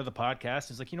I started the podcast.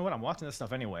 It's like, you know what? I'm watching this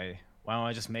stuff anyway. Why don't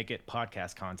I just make it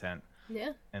podcast content?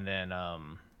 Yeah. And then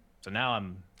so now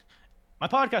my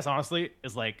podcast honestly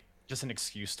is like just an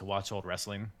excuse to watch old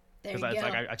wrestling There because you it's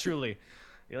go. like I truly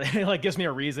it like gives me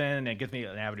a reason and it gives me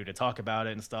an avenue to talk about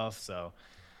it and stuff. So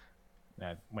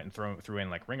I went and threw in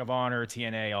like Ring of Honor,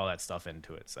 TNA, all that stuff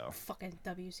into it. So Fucking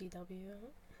WCW.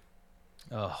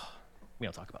 oh, we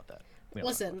don't talk about that. We don't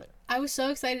talk Listen, about I was so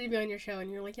excited to be on your show, and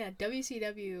you're like, yeah,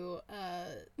 WCW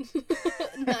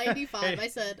 95. Hey. I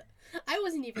said, I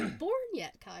wasn't even born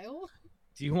yet, Kyle.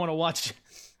 Do you want to watch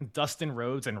Dustin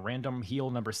Rhodes and random heel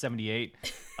number 78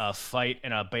 fight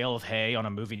in a bale of hay on a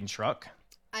moving truck?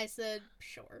 I said,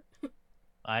 sure.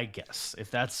 I guess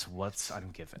if that's what I'm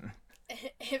given.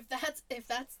 If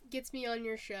that gets me on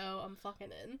your show, I'm fucking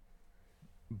in.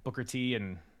 Booker T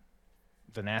and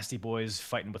the Nasty Boys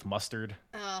fighting with mustard.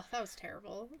 That was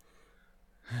terrible.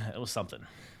 It was something.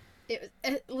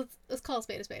 Let's call a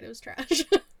spade a spade. It was trash.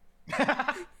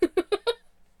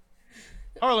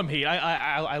 Harlem Heat.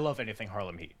 I love anything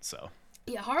Harlem Heat. So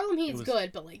Yeah, Harlem Heat's was-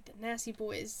 good, but like the Nasty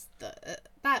Boys,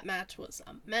 that match was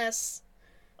a mess.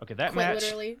 okay, that Quite match.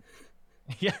 literally.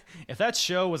 Yeah, if that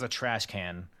show was a trash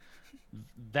can,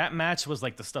 that match was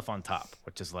like the stuff on top,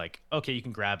 which is like, okay, you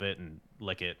can grab it and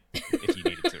lick it if you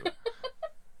needed to,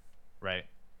 right?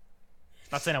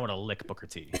 Not saying I want to lick Booker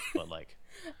T, but like,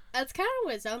 That's kind of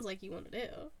what it sounds like you want to do.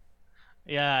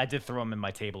 yeah, I did throw him in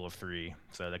my table of 3,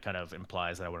 so that kind of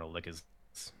implies that I want to lick his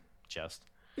chest.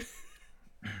 I'm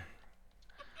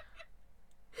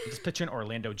just picturing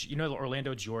Orlando. You know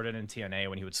Orlando Jordan in TNA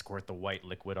when he would squirt the white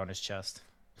liquid on his chest.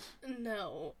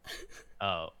 No.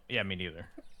 Oh, yeah, me neither.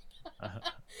 I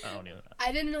don't either.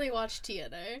 I didn't really watch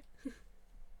TNA.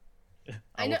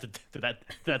 I know- Did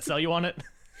that sell you on it?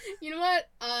 You know what?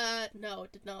 No,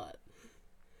 it did not.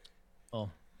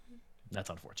 Well,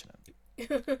 that's unfortunate.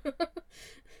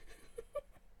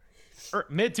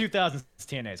 Mid 2000s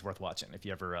TNA is worth watching if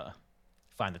you ever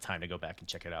find the time to go back and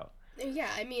check it out. Yeah,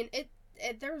 I mean, it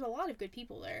there was a lot of good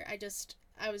people there.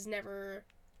 I was never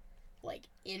like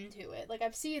into it. Like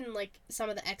I've seen like some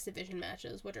of the X Division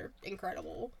matches, which are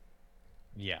incredible.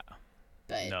 Yeah.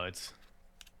 But No, it's.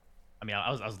 I mean,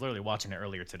 I was literally watching it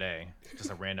earlier today.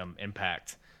 Just a random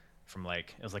Impact from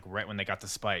like it was like right when they got to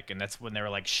Spike, and that's when they were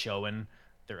like showing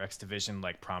their X Division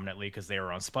like prominently because they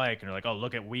were on Spike, and they're like, oh,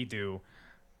 look at we do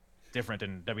different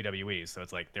than WWE. So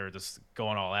it's like they were just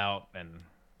going all out, and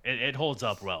it holds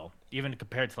up well, even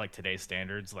compared to like today's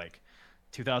standards. Like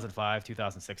 2005,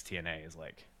 2006 TNA is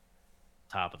like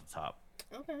top of the top.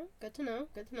 okay, good to know.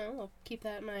 Good to know. I'll keep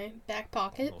that in my back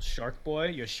pocket. Little Shark Boy,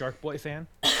 you a Shark Boy fan?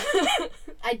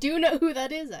 I do know who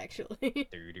that is actually.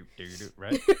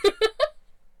 Right?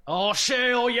 Oh,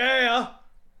 Shale, yeah!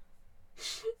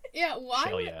 Yeah, why?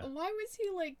 Hell yeah. Why was he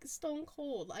like stone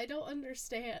cold? I don't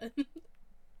understand.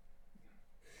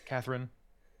 Catherine.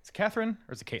 Is it Catherine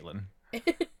or is it Caitlin?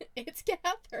 It's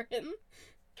Catherine.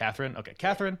 Catherine? Okay,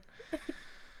 Catherine.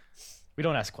 We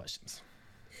don't ask questions.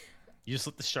 You just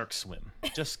let the shark swim.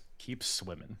 Just keep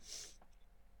swimming.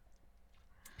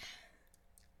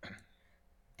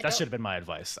 That should have been my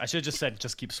advice. I should have just said,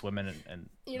 just keep swimming and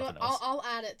You know what? nothing else. I'll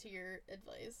add it to your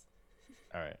advice.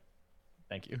 All right.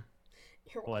 Thank you.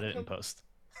 You're We'll edit it in welcome. post.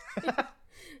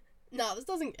 No, this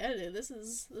doesn't edit. This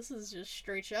is just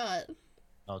straight shot.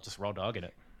 I'll just raw dog in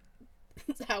it.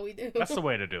 That's how we do. That's the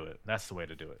way to do it. That's the way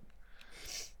to do it.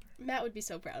 Matt would be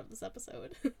so proud of this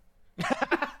episode.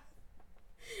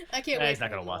 I can't wait. He's for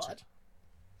not him gonna to watch it.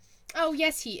 Oh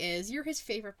yes, he is. You're his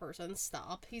favorite person.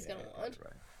 Stop. He's gonna watch. That's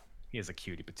right. He is a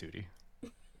cutie patootie.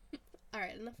 All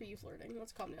right, enough of you flirting.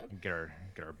 Let's calm down. Get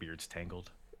our beards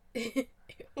tangled.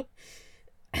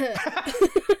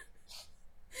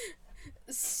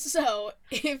 So,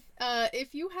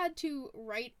 if you had to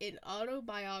write an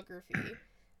autobiography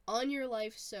on your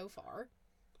life so far,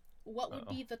 what would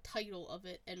be the title of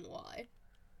it and why?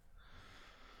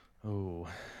 Oh,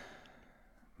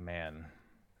 man.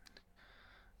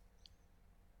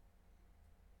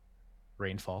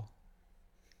 Rainfall.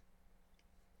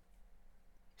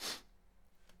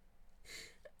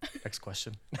 Next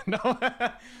question. No.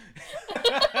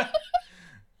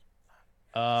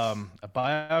 A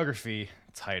biography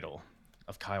title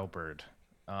of Kyle Bird.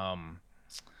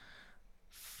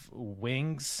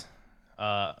 Wings.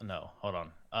 No, hold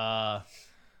on.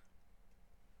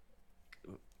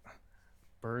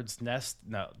 Bird's Nest.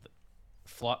 No.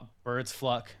 birds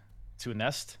flock to a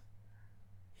nest.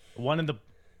 One in the,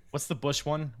 what's the bush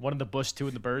one? One in the bush, two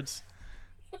in the birds.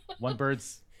 One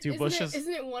bird's two bushes.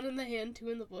 Isn't it one in the hand, two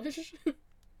in the bush? Do you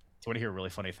want to hear a really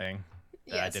funny thing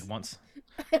that I Yes. did once?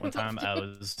 I One time love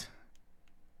it.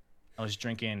 I was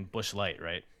drinking Bush Light,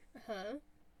 right? Huh?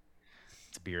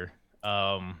 It's beer.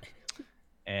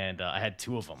 And I had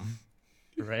two of them,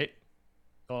 right?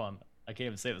 Hold on, I can't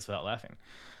even say this without laughing.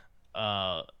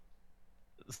 So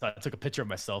I took a picture of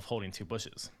myself holding two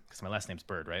bushes because my last name's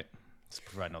Bird, right? Just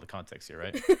providing all the context here,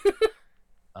 right?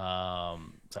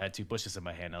 So I had two bushes in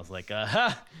my hand. I was like,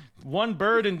 ha, one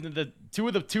bird and the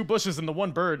two bushes and the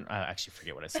one bird. I actually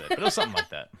forget what I said, but it was something like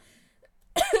that.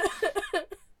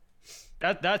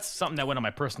 That's something that went on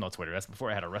my personal Twitter. That's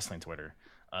before I had a wrestling Twitter.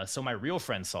 So my real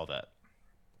friends saw that.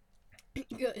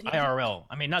 Good. IRL.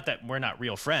 I mean, not that we're not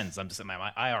real friends. I'm just saying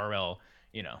my IRL,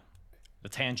 you know, the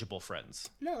tangible friends.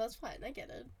 No, that's fine. I get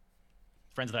it.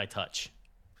 Friends that I touch.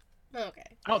 Okay.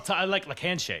 I like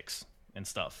handshakes and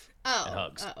stuff. Oh. And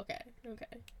hugs. Oh, okay. Okay.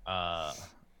 I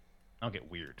don't get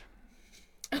weird.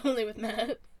 Only with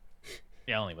Matt.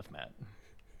 Yeah, only with Matt.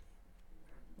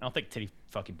 I don't think titty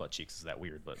fucking butt cheeks is that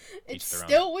weird, but It's each their own.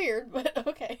 still weird, but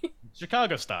okay.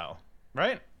 Chicago style,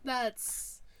 right?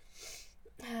 That's.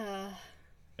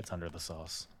 It's under the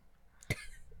sauce.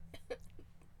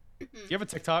 Do you have a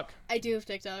TikTok? I do have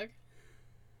TikTok.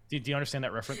 Do you understand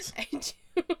that reference? I do.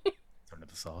 It's under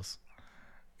the sauce.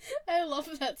 I love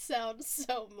that sound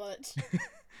so much.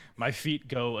 My feet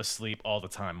go asleep all the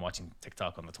time watching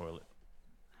TikTok on the toilet.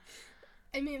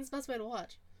 I mean, it's the best way to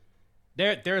watch.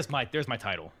 There's my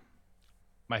title.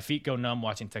 My feet go numb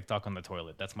watching TikTok on the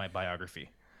toilet. That's my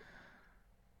biography.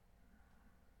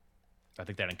 I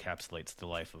think that encapsulates the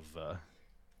life of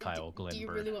Kyle Glenn Do you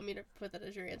Bird. really want me to put that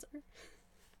as your answer?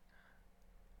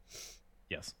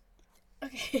 Yes.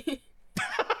 Okay.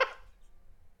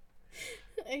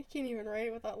 I can't even write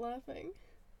it without laughing.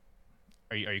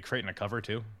 Are you creating a cover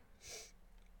too?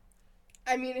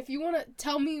 I mean, if you want to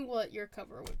tell me what your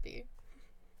cover would be.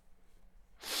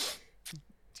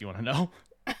 Do you want to know?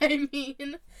 I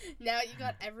mean, now you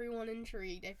got everyone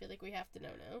intrigued. I feel like we have to know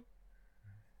now.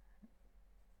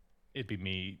 It'd be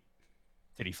me,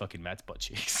 titty fucking Matt's butt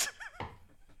cheeks.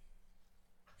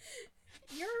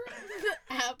 You're the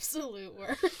absolute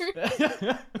worst.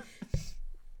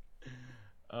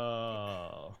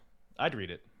 I'd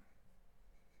read it.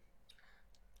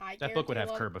 That book would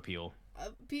have curb appeal.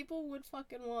 People would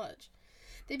fucking watch.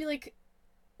 They'd be like,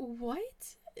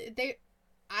 "What?"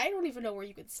 I don't even know where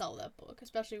you could sell that book,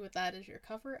 especially with that as your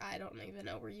cover. I don't even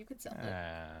know where you could sell it.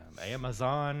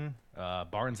 Amazon,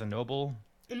 Barnes and Noble.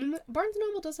 And Barnes and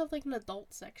Noble does have like an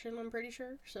adult section, I'm pretty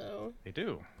sure. So They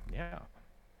do, yeah.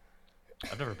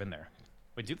 I've never been there.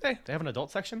 Wait, do they? They have an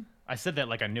adult section? I said that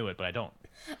like I knew it, but I don't.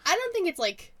 I don't think it's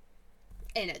like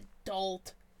an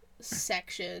adult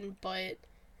section, but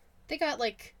they got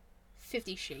like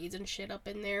 50 Shades and shit up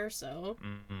in there. So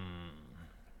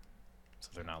So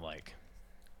they're not like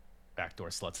Backdoor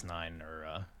Sluts 9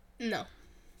 or no.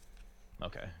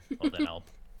 Okay. Well, then I'll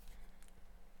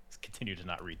continue to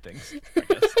not read things, I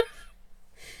guess.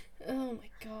 Oh my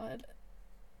god,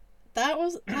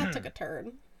 that took a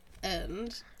turn,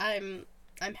 and I'm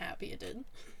happy it did.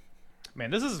 Man,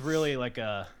 this is really like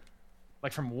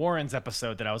from Warren's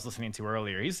episode that I was listening to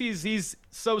earlier. He's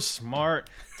so smart,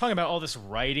 talking about all this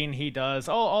writing he does,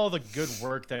 all the good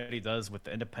work that he does with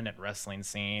the independent wrestling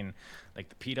scene, like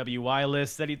the PWI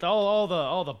list that he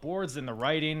all the boards and the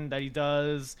writing that he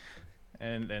does,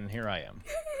 and here I am.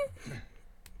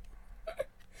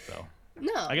 So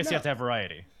No, I guess you have to have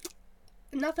variety.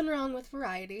 Nothing wrong with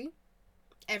variety.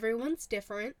 Everyone's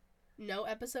different. No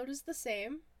episode is the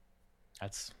same.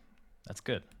 That's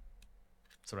good.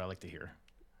 That's what I like to hear.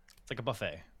 It's like a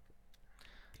buffet.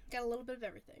 Got a little bit of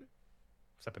everything.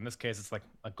 Except in this case, it's like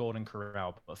a Golden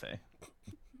Corral buffet.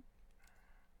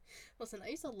 Listen, I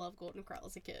used to love Golden Corral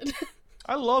as a kid.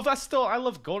 I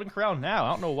love Golden Corral now. I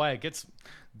don't know why it gets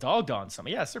dogged on some.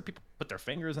 Yeah, sure, people put their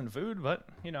fingers in food, but,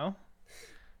 you know.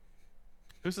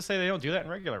 Who's to say they don't do that in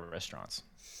regular restaurants?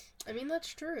 I mean,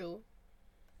 that's true.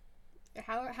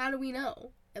 How do we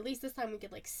know? At least this time we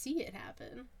could, like, see it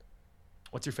happen.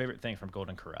 What's your favorite thing from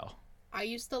Golden Corral? I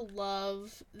used to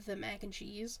love the mac and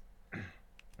cheese.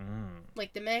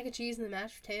 Like, the mac and cheese and the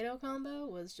mashed potato combo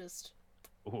was just...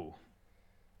 Ooh.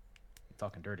 You're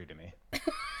talking dirty to me.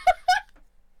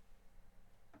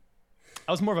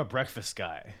 I was more of a breakfast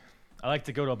guy. I like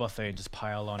to go to a buffet and just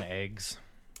pile on eggs.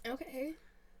 Okay.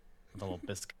 With a little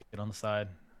biscuit on the side.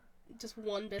 Just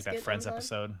one biscuit. Like that Friends on the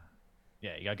side? episode.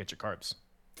 Yeah, you gotta get your carbs.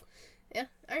 Yeah,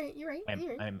 alright, you're right.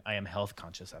 I am health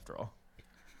conscious after all.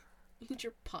 Eat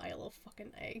your pile of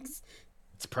fucking eggs.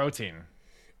 It's protein.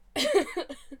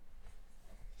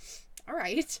 All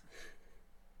right.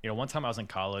 You know, one time I was in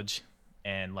college,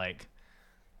 and like,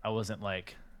 I wasn't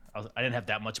like, I didn't have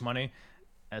that much money,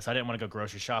 and so I didn't want to go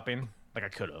grocery shopping. Like I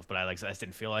could have, but I just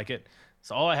didn't feel like it.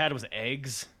 So all I had was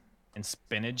eggs and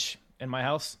spinach in my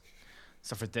house.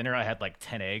 So for dinner, I had like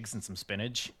 10 eggs and some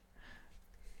spinach,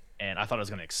 and I thought I was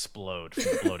gonna explode from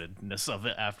the bloatedness of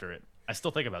it after it. I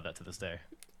still think about that to this day.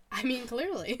 I mean,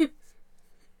 clearly.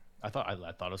 I thought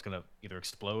it was gonna either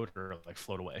explode or like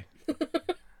float away.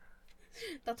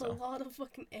 That's a lot of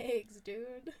fucking eggs,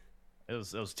 dude. It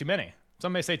was too many.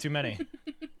 Some may say too many.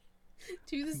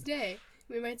 To this day,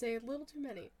 we might say a little too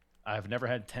many. I've never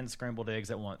had 10 scrambled eggs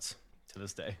at once to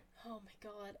this day. Oh my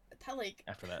god. That, like,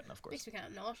 After that, of course. makes me kind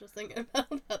of nauseous thinking about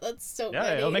that. That's so Yeah,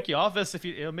 many. it'll make you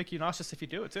it'll make you nauseous if you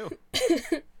do it too.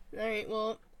 Alright,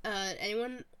 well,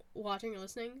 anyone watching or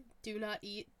listening, do not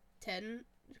eat 10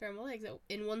 scrambled eggs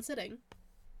in one sitting.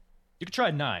 You could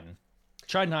try 9.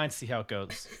 Try 9, see how it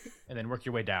goes, and then work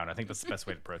your way down. I think that's the best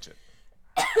way to approach it.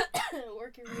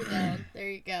 Work your way down. There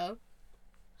you go.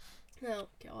 Oh,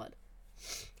 God.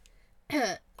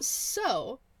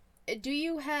 So, do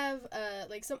you have,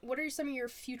 what are some of your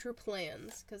future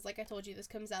plans? Because, like I told you, this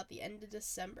comes out the end of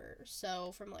December.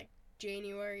 So, from, like,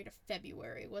 January to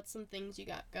February, what's some things you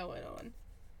got going on?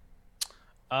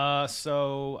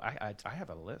 So I have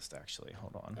a list actually.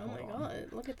 Hold on. Oh my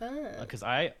god, look at that.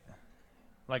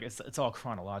 Because it's all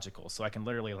chronological, so I can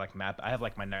literally like map. I have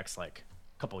like my next like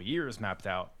couple years mapped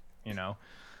out. You know,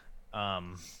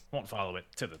 won't follow it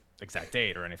to the exact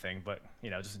date or anything, but you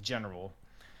know, just general.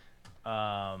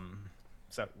 So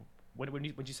would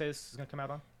you say this is gonna come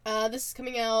out on? This is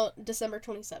coming out December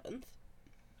 27th.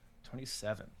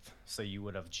 27th. So you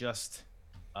would have just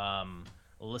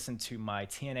listened to my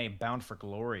TNA Bound for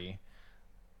Glory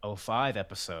 05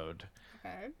 episode.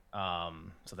 Okay.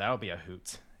 So that'll be a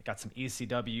hoot. Got some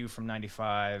ECW from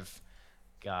 95.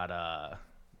 Got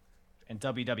in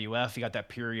WWF, you got that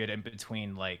period in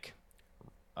between like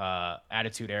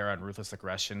Attitude Era and Ruthless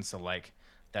Aggression. So like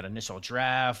that initial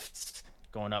draft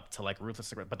going up to like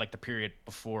Ruthless Aggression, but like the period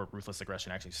before Ruthless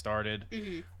Aggression actually started,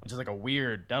 which is like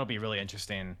that'll be really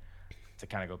interesting to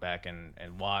kind of go back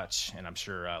and watch, and I'm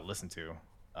sure listen to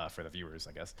for the viewers,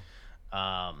 I guess.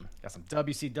 Got some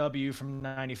WCW from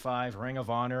 95, Ring of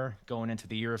Honor going into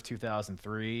the year of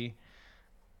 2003.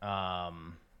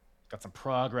 Got some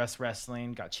Progress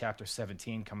Wrestling, got Chapter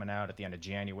 17 coming out at the end of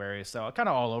January. So kind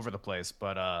of all over the place,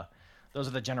 but those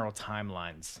are the general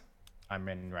timelines I'm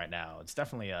in right now. It's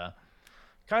definitely a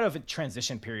kind of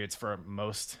transition periods for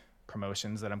most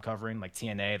promotions that I'm covering. Like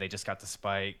TNA, they just got the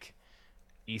Spike.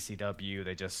 ECW,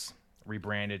 they just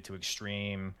rebranded to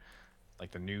Extreme.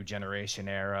 Like the New Generation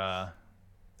era,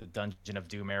 the Dungeon of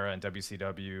Doom era, and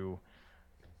WCW.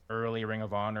 Early Ring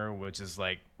of Honor, which is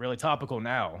like really topical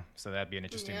now, so that'd be an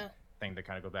interesting thing to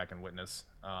kind of go back and witness.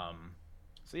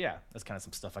 So yeah, that's kind of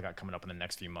some stuff I got coming up in the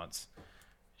next few months.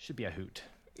 Should be a hoot.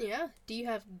 Yeah. Do you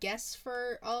have guests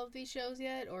for all of these shows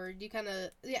yet, or do you kind of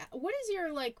what is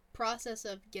your like process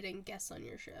of getting guests on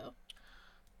your show?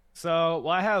 So,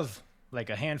 well, I have like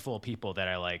a handful of people that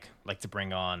I like to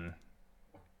bring on,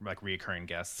 like reoccurring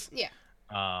guests. Yeah.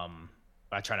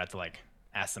 But I try not to like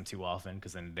ask them too often,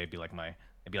 because then they'd be like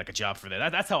a job for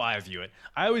them. That's how I view it.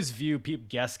 I always view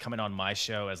guests coming on my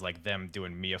show as like them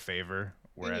doing me a favor,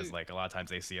 whereas like a lot of times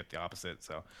they see it the opposite.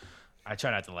 So I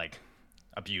try not to like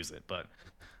abuse it. But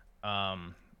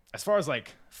as far as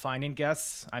like finding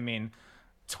guests, I mean,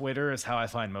 Twitter is how I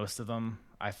find most of them.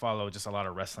 I follow just a lot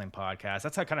of wrestling podcasts.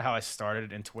 That's how I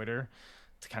started in Twitter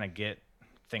to kind of get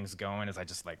things going. Is I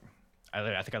just like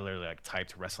I think I literally like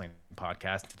typed wrestling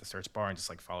podcast into the search bar and just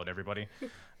like followed everybody.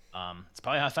 It's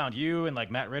probably how I found you and like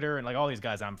Matt Ritter and like all these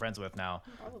guys I'm friends with now.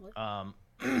 Probably.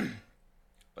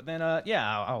 But then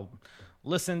I'll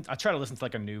listen. I try to listen to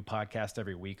like a new podcast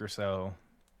every week or so.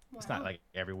 Wow. It's not like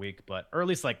every week, or at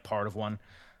least like part of one.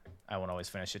 I won't always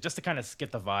finish it, just to kind of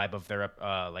get the vibe of their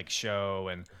like show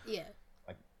and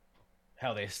like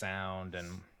how they sound,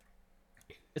 and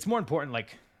it's more important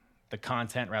like the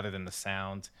content rather than the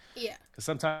sound. Yeah. Because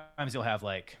sometimes you'll have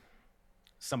like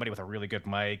somebody with a really good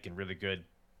mic and really good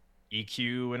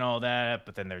EQ and all that,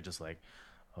 but then they're just like,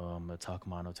 oh, I'm gonna talk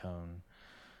monotone.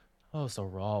 Oh, so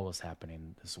Raw was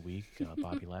happening this week.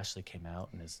 Bobby Lashley came out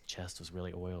and his chest was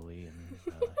really oily, and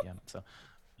yeah. So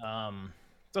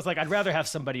it's like I'd rather have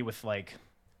somebody with like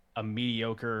a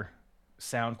mediocre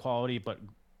sound quality but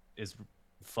is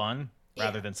fun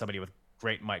rather than somebody with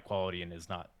great mic quality and is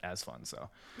not as fun. So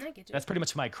I get you. That's pretty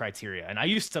much my criteria. And I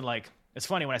used to like, it's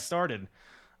funny, when I started,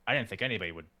 I didn't think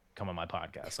anybody would come on my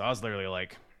podcast. So I was literally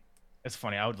like It's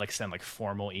funny. I would like send like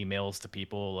formal emails to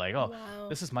people like, "Oh, Wow.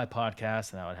 this is my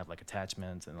podcast," and I would have like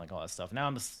attachments and like all that stuff. Now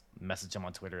I'm just message them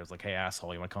on Twitter. It's like, "Hey,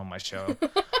 asshole, you want to come on my show?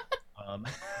 Um,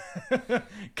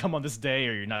 come on this day,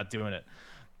 or you're not doing it."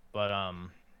 But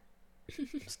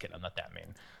just kidding. I'm not that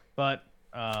mean. But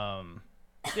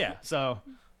yeah. So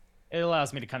it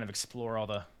allows me to kind of explore all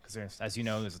the because there's, as you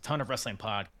know, there's a ton of wrestling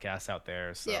podcasts out there.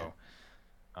 Yeah. So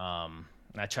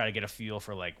and I try to get a feel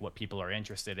for like what people are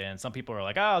interested in. Some people are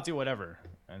like, "Oh, I'll do whatever,"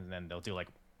 and then they'll do like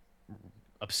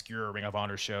obscure Ring of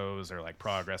Honor shows or like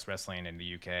Progress Wrestling in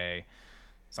the UK.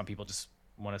 Some people just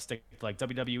want to stick to like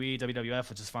WWE, WWF,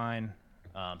 which is fine.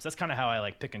 So that's kind of how I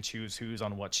like pick and choose who's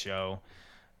on what show.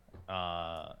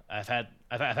 I've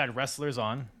had wrestlers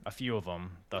on a few of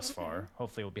them thus Okay. far.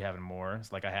 Hopefully, we'll be having more.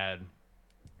 It's like I had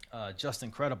Just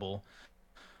Incredible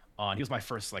on. He was my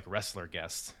first like wrestler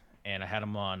guest, and I had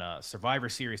him on Survivor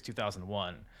Series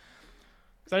 2001.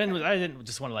 So Okay. I didn't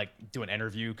just want to like do an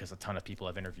interview because a ton of people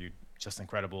have interviewed Just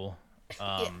Incredible.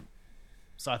 Yeah.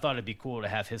 So I thought it'd be cool to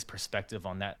have his perspective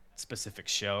on that specific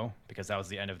show because that was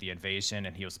the end of the invasion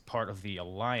and he was part of the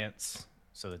alliance,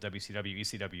 so the WCW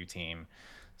ECW team.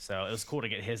 So it was cool to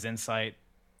get his insight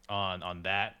on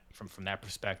that from that Yeah.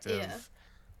 perspective.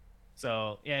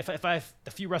 So yeah, if I've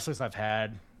the few wrestlers I've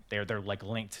had, they're like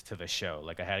linked to the show.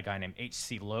 Like I had a guy named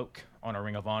HC Loke on a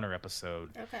Ring of Honor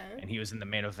episode, Okay. and he was in the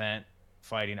main event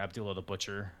fighting Abdullah the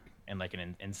Butcher in like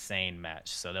an insane match.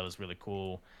 So that was really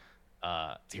cool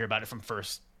to hear about it from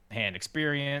first hand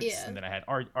experience. Yeah. And then I had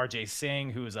RJ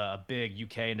Singh, who's a big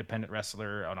UK independent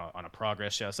wrestler on a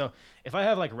Progress show. So if I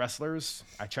have like wrestlers,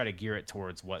 I try to gear it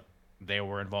towards what they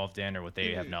were involved in or what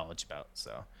they have Hmm. knowledge about.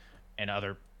 So, and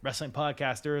other wrestling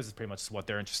podcasters is pretty much what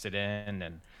they're interested in.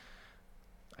 And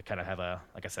I kind of have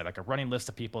like I said, like a running list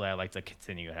of people that I like to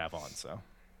continue to have on. So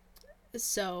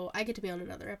So I get to be on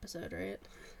another episode, right?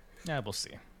 yeah, we'll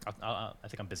see. I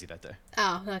think I'm busy that day.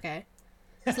 Oh, okay.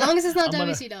 As long as it's not I'm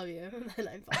gonna. WCW, then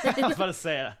I'm I was fine. about to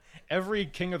say every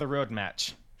King of the Road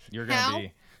match, you're gonna How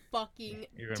be. fucking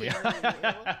You're gonna dare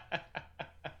you? be.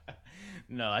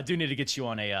 No, I do need to get you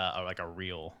on like a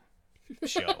real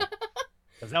show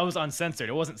because that was uncensored.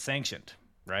 It wasn't sanctioned,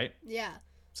 right? Yeah,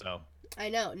 So I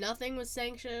know. Nothing was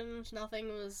sanctioned.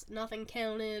 Nothing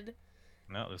counted.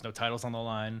 no, there's no titles on the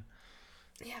line.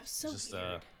 Yeah, it was It's so just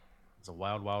weird. it's a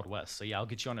wild, wild west. So yeah, I'll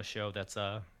get you on a show that's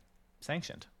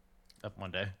sanctioned up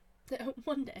one day.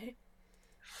 One day.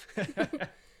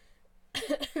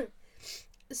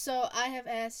 So I have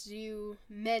asked you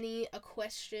many a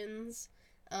questions.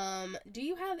 Do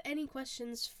you have any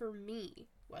questions for me?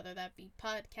 Whether that be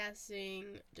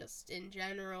podcasting, just in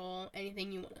general,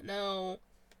 anything you want to know.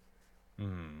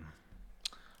 Hmm.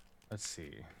 Let's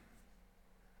see.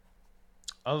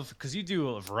 Of because you do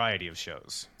a variety of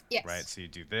shows, right? Yes. So you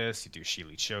do this, you do She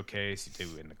Elite Showcase, you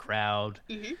do In the Crowd.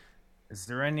 Mhm. Is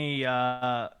there any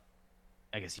I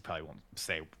guess you probably won't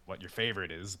say what your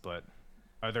favorite is, but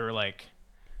are there like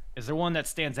is there one that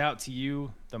stands out to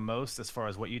you the most as far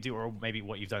as what you do or maybe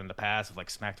what you've done in the past with like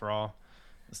Smacked Raw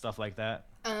and stuff like that?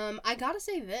 I gotta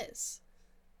say this.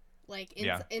 Like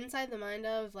Yeah. inside the mind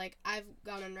of like I've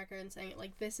gone on record and saying it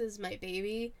like this is my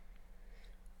baby.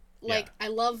 Yeah. Like I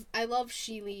love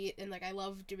Sheely and like I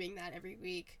love doing that every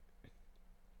week.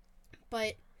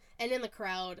 But and in the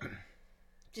crowd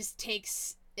just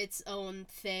takes its own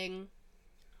thing.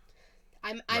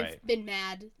 I've Right. been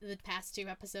mad the past two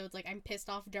episodes. Like I'm pissed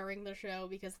off during the show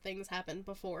because things happened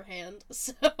beforehand.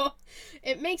 So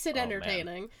it makes it Oh man.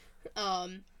 entertaining.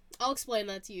 I'll explain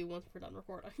that to you once we're done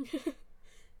recording.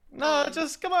 No,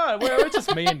 just come on. We're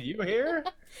just me and you here.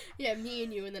 Yeah, me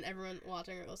and you, and then everyone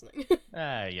watching or listening.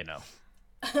 You know.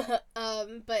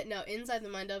 But no, Inside the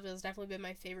Mind of has definitely been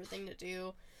my favorite thing to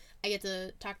do. I get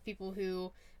to talk to people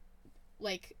who,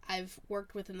 like, I've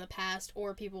worked with in the past,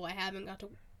 or people I haven't got to,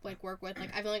 like, work with.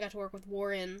 Like, I've only got to work with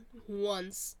Warren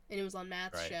once, and it was on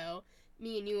Matt's Right. show.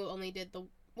 Me and you only did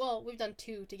well, we've done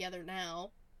two together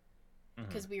now, Hmm.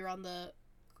 because we were on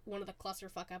one of the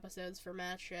clusterfuck episodes for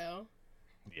Matt's show.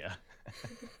 Yeah.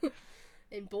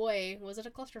 And boy, was it a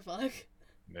clusterfuck.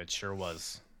 It sure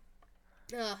was.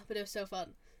 But it was so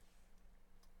fun.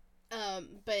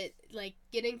 But like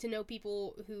getting to know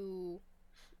people who,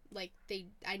 like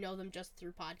I know them just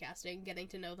through podcasting, getting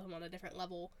to know them on a different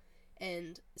level,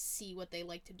 and see what they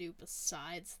like to do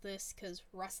besides this, because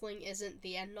wrestling isn't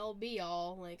the end all be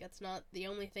all. Like it's not the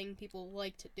only thing people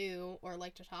like to do or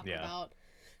like to talk Yeah. about.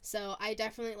 So I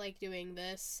definitely like doing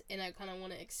this, and I kind of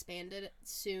want to expand it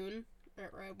soon,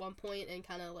 or at one point, and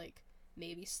kind of like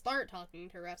maybe start talking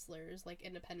to wrestlers, like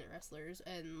independent wrestlers,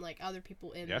 and like other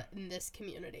people Yeah. in this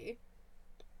community.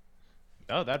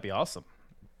 Oh, that'd be awesome.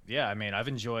 Yeah, I mean, I've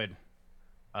enjoyed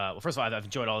Well, first of all, I've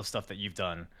enjoyed all the stuff that you've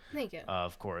done, Thank you.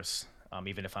 of course.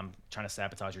 Even if I'm trying to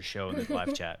sabotage your show in the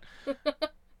live chat.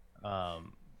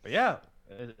 But yeah,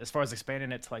 as far as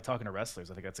expanding it to like talking to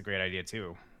wrestlers, I think that's a great idea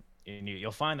too. And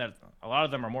you'll find that a lot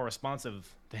of them are more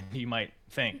responsive than you might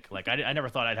think. Like I never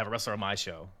thought I'd have a wrestler on my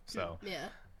show, so Yeah.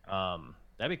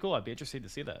 that'd be cool. I'd be interested to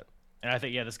see that. And I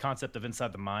think this concept of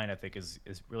inside the mind, I think is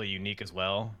really unique as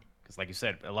well. Because like you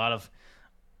said, a lot of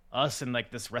us in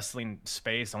like this wrestling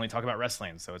space only talk about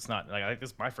wrestling, so it's not like I think this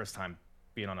is my first time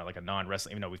being on like a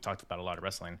non-wrestling, even though we've talked about a lot of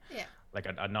wrestling, Yeah. like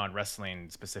a non-wrestling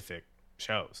specific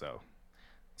show. So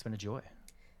it's been a joy.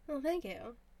 Well, thank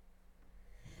you.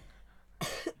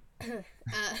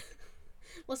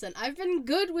 Listen, I've been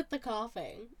good with the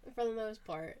coughing for the most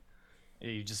part.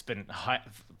 You've just been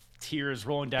tears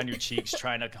rolling down your cheeks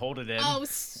trying to hold it in. Oh,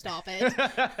 stop it.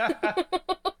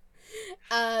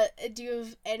 Do you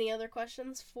have any other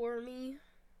questions for me?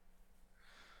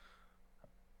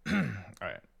 All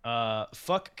right.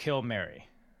 Fuck, kill, marry.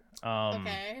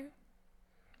 Okay.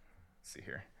 Let's see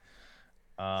here.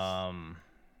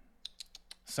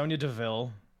 Sonya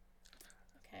Deville,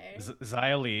 Okay.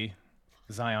 Xia Li,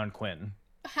 Zion Quinn.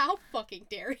 How fucking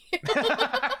dare you?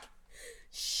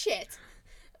 Shit.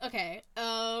 Okay.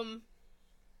 Wow.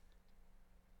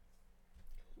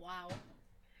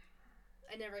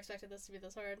 I never expected this to be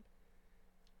this hard.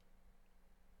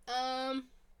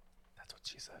 That's what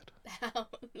she said.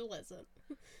 Listen.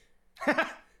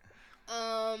 Fuck.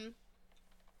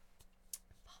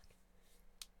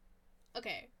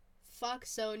 Okay. Fuck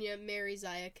Sonya, marry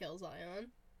Xia, kill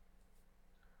Zion.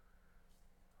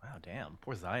 Wow, damn.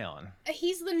 Poor Zion.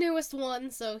 He's the newest one,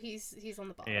 so he's on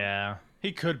the bottom. Yeah.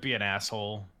 He could be an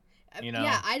asshole. You know?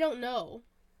 Yeah, I don't know.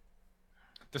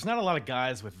 There's not a lot of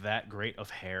guys with that great of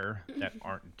hair that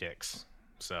aren't dicks.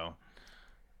 So,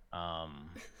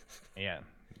 yeah.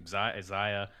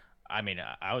 Xia, I mean,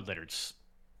 I would let her just...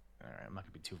 All right, I'm not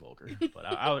going to be too vulgar. But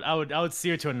I would see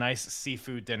her to a nice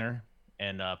seafood dinner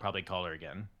and probably call her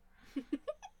again.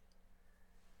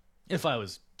 If I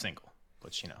was single,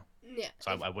 which, you know. Yeah.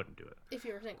 So I wouldn't do it. If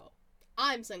you were single.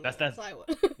 I'm single, That's so I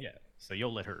would. Yeah. So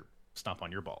you'll let her stomp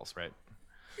on your balls, right?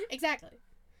 Exactly.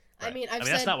 Right. I mean, said,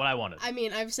 that's not what I wanted. I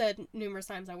mean, I've said numerous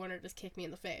times I want her to just kick me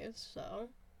in the face, so.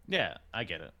 Yeah, I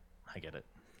get it.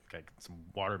 Got some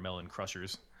watermelon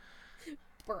crushers.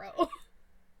 Bro.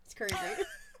 It's crazy.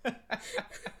 No,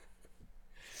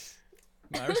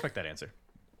 I respect that answer.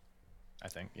 I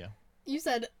think, yeah. You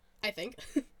said, I think.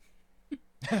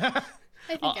 I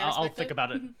think I'll think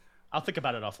about it. I'll think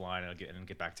about it offline and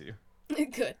get back to you.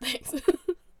 Good, thanks.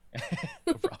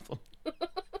 No problem.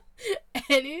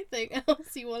 Anything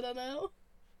else you want to know?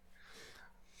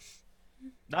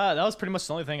 That was pretty much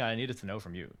the only thing I needed to know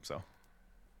from you. So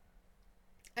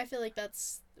I feel like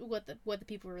that's what the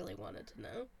people really wanted to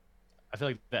know. I feel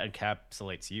like that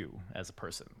encapsulates you as a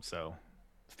person. So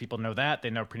if people know that, they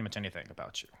know pretty much anything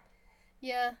about you.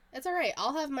 Yeah, it's alright.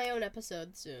 I'll have my own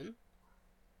episode soon.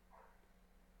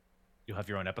 You'll have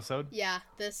your own episode? Yeah,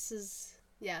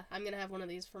 I'm gonna have one of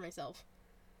these for myself.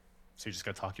 So you're just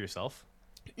gonna talk to yourself?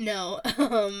 No,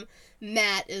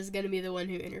 Matt is gonna be the one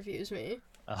who interviews me.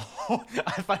 Oh,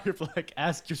 I thought you were like,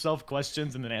 ask yourself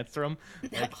questions and then answer them.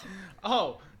 Like,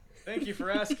 oh, thank you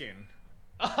for asking.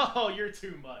 Oh, you're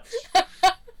too much.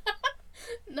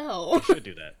 No. You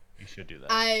should do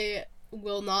that. I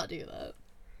will not do that.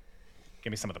 Give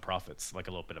me some of the profits, like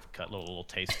a little bit of a cut, little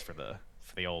taste for the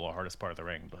old hardest part of the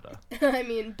ring. But I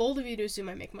mean, bold of you to assume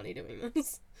I make money doing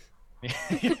this.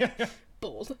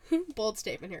 Bold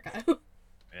statement here, Kyle.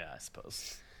 Yeah, I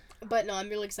suppose. But no, I'm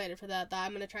really excited for that.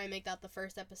 I'm gonna try and make that the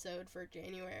first episode for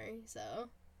January. So.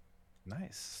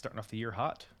 Nice, starting off the year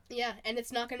hot. Yeah, and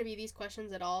it's not gonna be these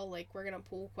questions at all. Like, we're gonna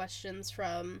pull questions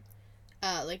from,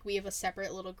 like, we have a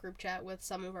separate little group chat with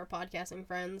some of our podcasting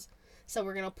friends. So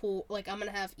we're gonna pull, like, I'm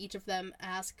gonna have each of them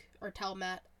ask or tell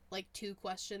Matt, like, 2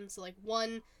 questions. So, like,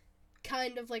 one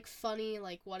kind of, like, funny,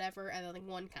 like, whatever, and then, like,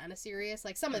 one kind of serious.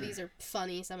 Like, some of these are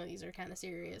funny, some of these are kind of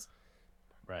serious.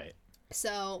 Right.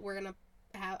 So I'm gonna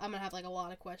have, like, a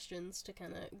lot of questions to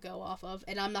kind of go off of,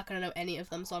 and I'm not gonna know any of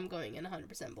them, so I'm going in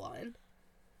 100% blind.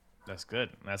 That's good.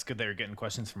 That's good that you're getting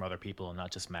questions from other people and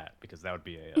not just Matt, because that would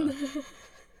be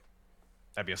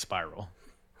that'd be a spiral.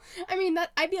 I mean,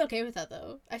 I'd be okay with that,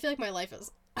 though. I feel like my life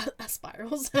is a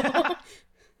spiral, so...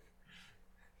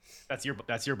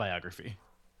 That's your biography.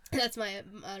 That's my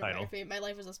biography. My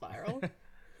life is a spiral.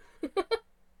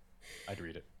 I'd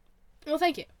read it. Well,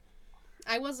 thank you.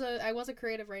 I was a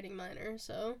creative writing minor,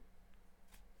 so...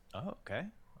 Oh, okay.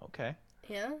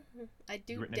 Yeah, I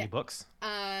do... You written any books?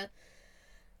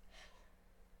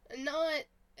 Not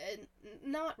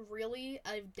really.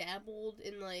 I've dabbled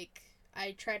in, like,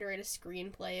 I tried to write a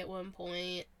screenplay at one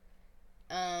point,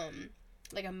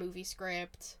 like a movie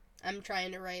script. I'm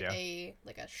trying to write a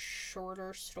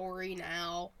shorter story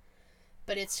now,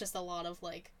 but it's just a lot of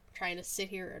like trying to sit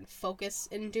here and focus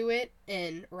and do it,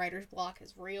 and writer's block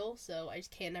is real, so I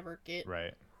just can't ever get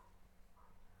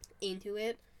into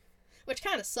it, which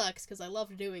kind of sucks because I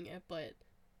love doing it, but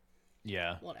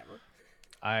whatever.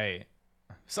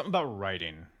 Something about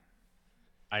writing.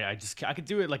 I could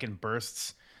do it like in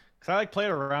bursts, because I like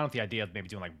playing around with the idea of maybe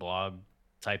doing like blog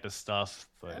type of stuff,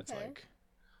 but it's like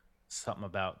something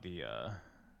about the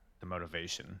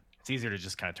motivation. It's easier to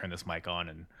just kind of turn this mic on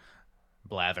and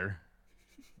blather,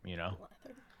 you know.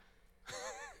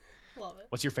 Love it.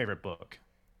 What's your favorite book?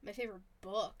 My favorite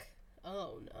book?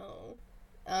 Oh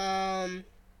no.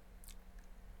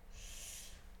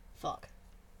 Fuck.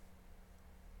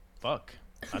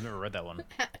 I've never read that one.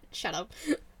 Shut up.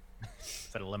 Is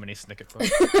that a Lemony Snicket book?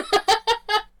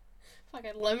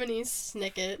 Fucking Lemony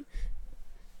Snicket.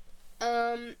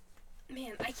 Man,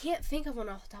 I can't think of one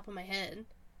off the top of my head.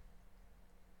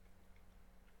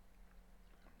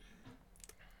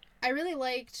 I really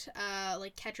liked,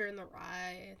 like, Catcher in the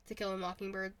Rye, To Kill a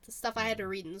Mockingbird, the stuff I had to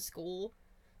read in school,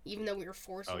 even though we were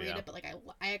forced to read it, but, like,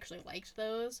 I actually liked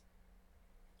those.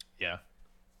 Yeah.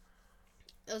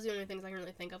 Those are the only things I can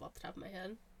really think of off the top of my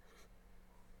head.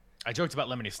 I joked about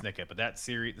Lemony Snicket, but the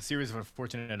series of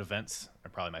unfortunate events are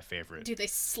probably my favorite. Dude, they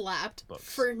slapped books.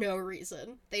 For no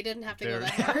reason. They didn't have to go that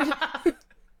hard.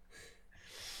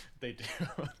 They do.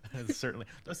 Certainly.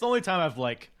 That's the only time I've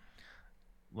like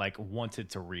wanted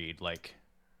to read. Like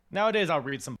nowadays, I'll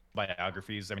read some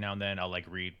biographies every now and then. I'll like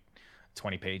read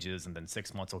 20 pages, and then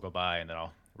 6 months will go by, and then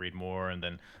I'll read more, and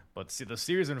then. But see, the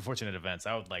series of unfortunate events,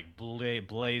 I would like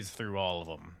blaze through all of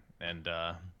them, and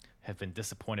have been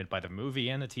disappointed by the movie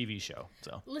and the TV show.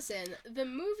 So listen, the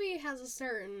movie has a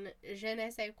certain je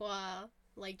ne sais quoi.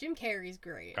 Like Jim Carrey's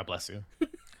great. God bless you.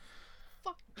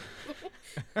 Fuck.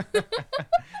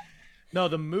 No,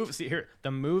 the movie. See here,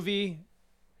 the movie.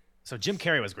 So Jim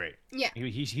Carrey was great. Yeah.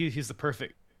 He's the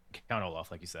perfect Count Olaf,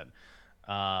 like you said.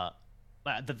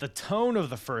 The tone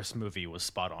of the first movie was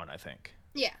spot on, I think.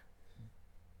 Yeah.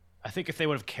 I think if they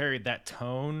would have carried that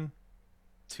tone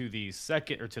to the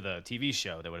second or to the TV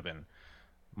show, that would have been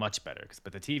much better.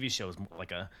 But the TV show is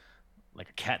like a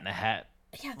Cat in the Hat.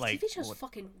 Yeah, the TV show's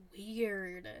fucking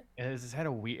weird. It was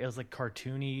like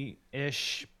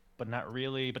cartoony-ish, but not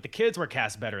really. But the kids were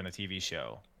cast better in the TV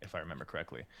show, if I remember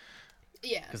correctly.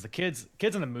 Yeah. Because the kids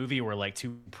in the movie were like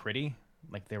too pretty.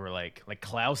 Like they were like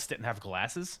Klaus didn't have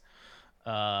glasses.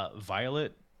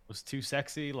 Violet was too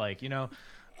sexy. Like, you know,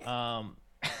 I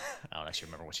don't actually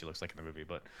remember what she looks like in the movie,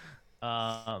 but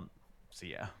so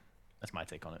yeah, that's my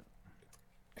take on it.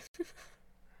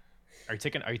 Are you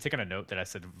taking a note that I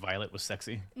said Violet was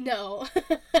sexy? No,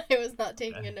 I was not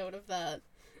taking a note of that.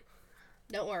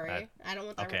 Don't worry, I don't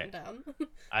want that written down.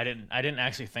 I didn't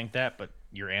actually think that, but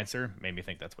your answer made me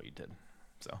think that's what you did.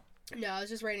 So. No, I was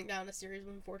just writing down a series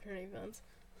of unfortunate events.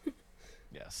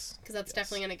 Yes. Because that's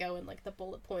definitely gonna go in like the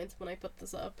bullet points when I put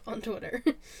this up on Twitter.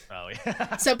 Oh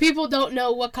yeah. So people don't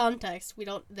know what context.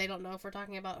 They don't know if we're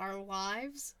talking about our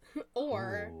lives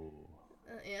or.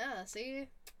 Yeah. See.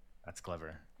 That's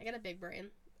clever. I got a big brain.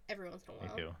 Every once in a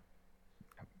while. Me too.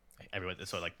 Everyone,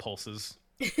 so it like pulses.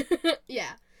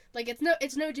 Yeah, like it's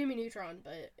no Jimmy Neutron,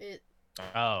 but it.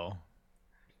 Oh.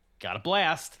 Got a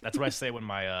blast. That's what I say when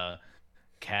my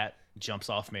cat jumps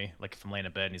off me, like if I'm laying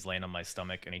in bed and he's laying on my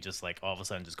stomach, and he just like all of a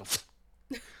sudden just go.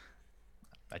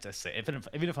 I just say, even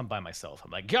if I'm by myself,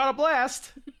 I'm like, got a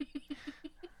blast.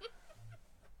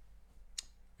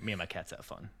 Me and my cats have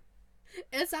fun.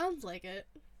 It sounds like it.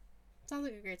 Sounds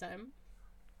like a great time.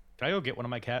 Can I go get one of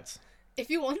my cats? If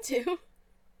you want to. All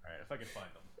right, if I can find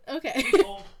them. Okay.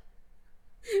 Hold.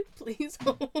 Please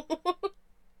hold. Wait.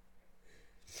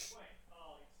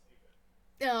 Oh, he's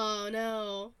sleeping. Oh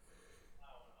no.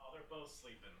 Oh, they're both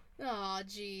sleeping. Oh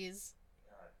jeez.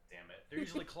 God damn it! They're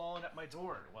usually clawing at my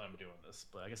door while I'm doing this,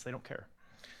 but I guess they don't care.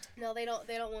 No, they don't.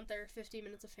 They don't want their 15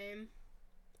 minutes of fame.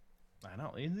 I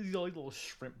know. He's a little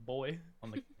shrimp boy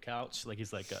on the couch. Like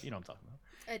he's like, you know what I'm talking about.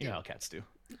 I do. You know how cats do.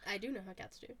 I do know how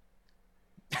cats do.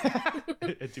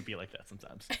 It do be like that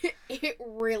sometimes. It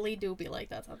really do be like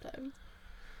that sometimes.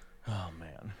 Oh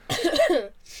man.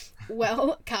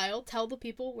 Well, Kyle, tell the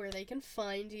people where they can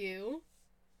find you.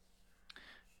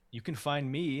 You can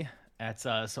find me at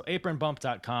so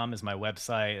apronbump.com is my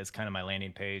website. It's kind of my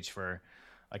landing page for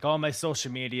like all my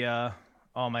social media,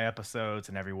 all my episodes,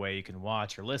 and every way you can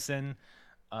watch or listen.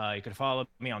 You can follow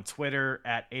me on Twitter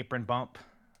at apronbump.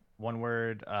 One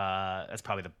word. That's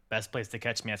probably the best place to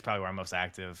catch me. That's probably where I'm most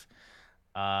active.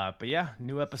 But yeah,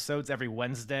 new episodes every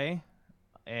Wednesday.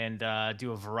 and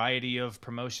do a variety of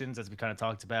promotions as we kind of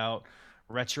talked about.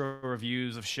 Retro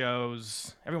reviews of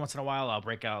shows. Every once in a while, I'll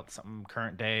break out something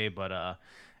current day. But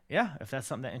yeah, if that's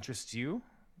something that interests you,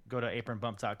 go to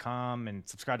apronbump.com and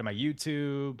subscribe to my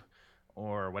YouTube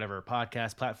or whatever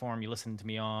podcast platform you listen to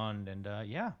me on. And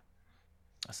yeah,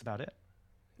 that's about it.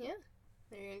 Yeah,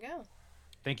 there you go.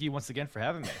 Thank you once again for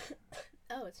having me.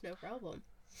 Oh, it's no problem.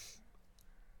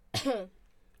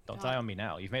 Don't die on me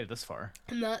now. You've made it this far.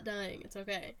 I'm not dying. It's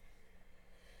okay.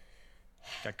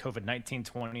 Got COVID-19,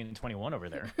 20, and 21 over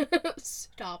there.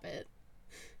 Stop it.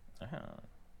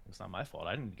 It's not my fault.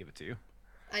 I didn't give it to you.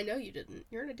 I know you didn't.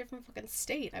 You're in a different fucking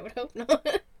state. I would hope not.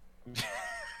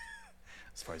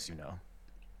 As far as you know.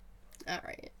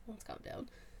 Alright, let's calm down.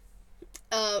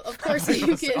 Of course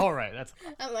you can... Alright, that's...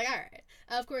 I'm like, alright.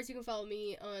 Of course you can follow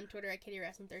me on Twitter at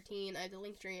KittyWrestling13. I have the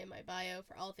link tree in my bio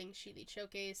for all things She Elite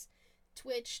Showcase.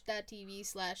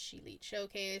 Twitch.tv/She Elite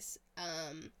Showcase.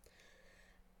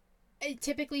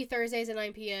 Typically Thursdays at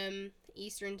 9 p.m.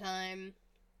 Eastern Time.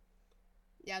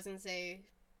 Yeah, I was gonna say,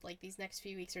 like, these next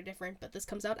few weeks are different, but this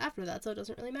comes out after that, so it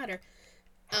doesn't really matter.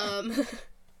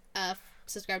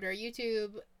 Subscribe to our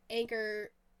YouTube,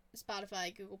 Anchor,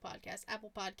 Spotify, Google Podcasts,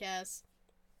 Apple Podcasts.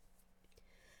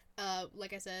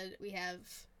 Like I said, we have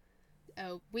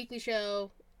a weekly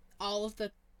show, all of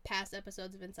the past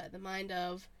episodes of Inside the Mind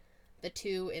of, the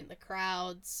 2 in the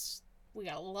crowds. We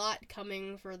got a lot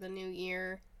coming for the new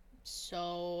year.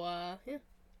 So, yeah.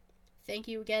 Thank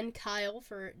you again, Kyle,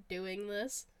 for doing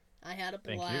this. I had a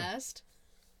blast.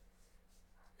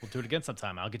 We'll do it again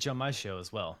sometime. I'll get you on my show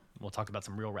as well. We'll talk about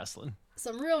some real wrestling.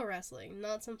 Some real wrestling,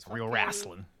 not some real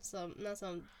wrestling. Not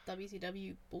some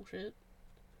WCW bullshit.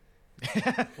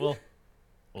 Well,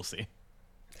 we'll see.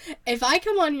 If I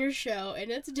come on your show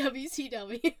and it's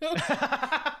WCW,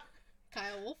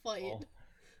 Kyle will fight. Well,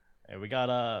 hey, we got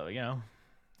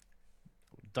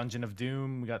Dungeon of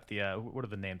Doom. We got the what are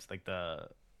the names? Like I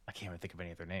can't even think of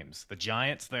any of their names. The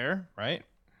Giants there, right?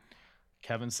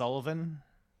 Kevin Sullivan.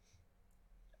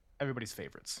 Everybody's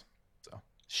favorites. So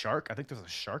Shark. I think there's a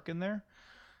shark in there.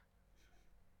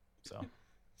 So.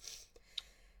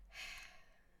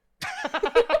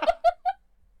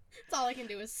 That's all I can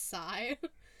do is sigh.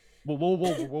 We'll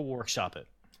workshop it.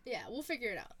 Yeah, we'll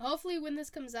figure it out. Hopefully when this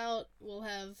comes out, we'll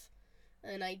have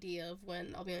an idea of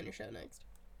when I'll be on your show next.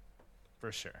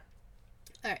 For sure.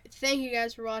 Alright, thank you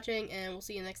guys for watching, and we'll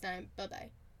see you next time. Bye-bye.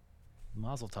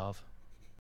 Mazel tov.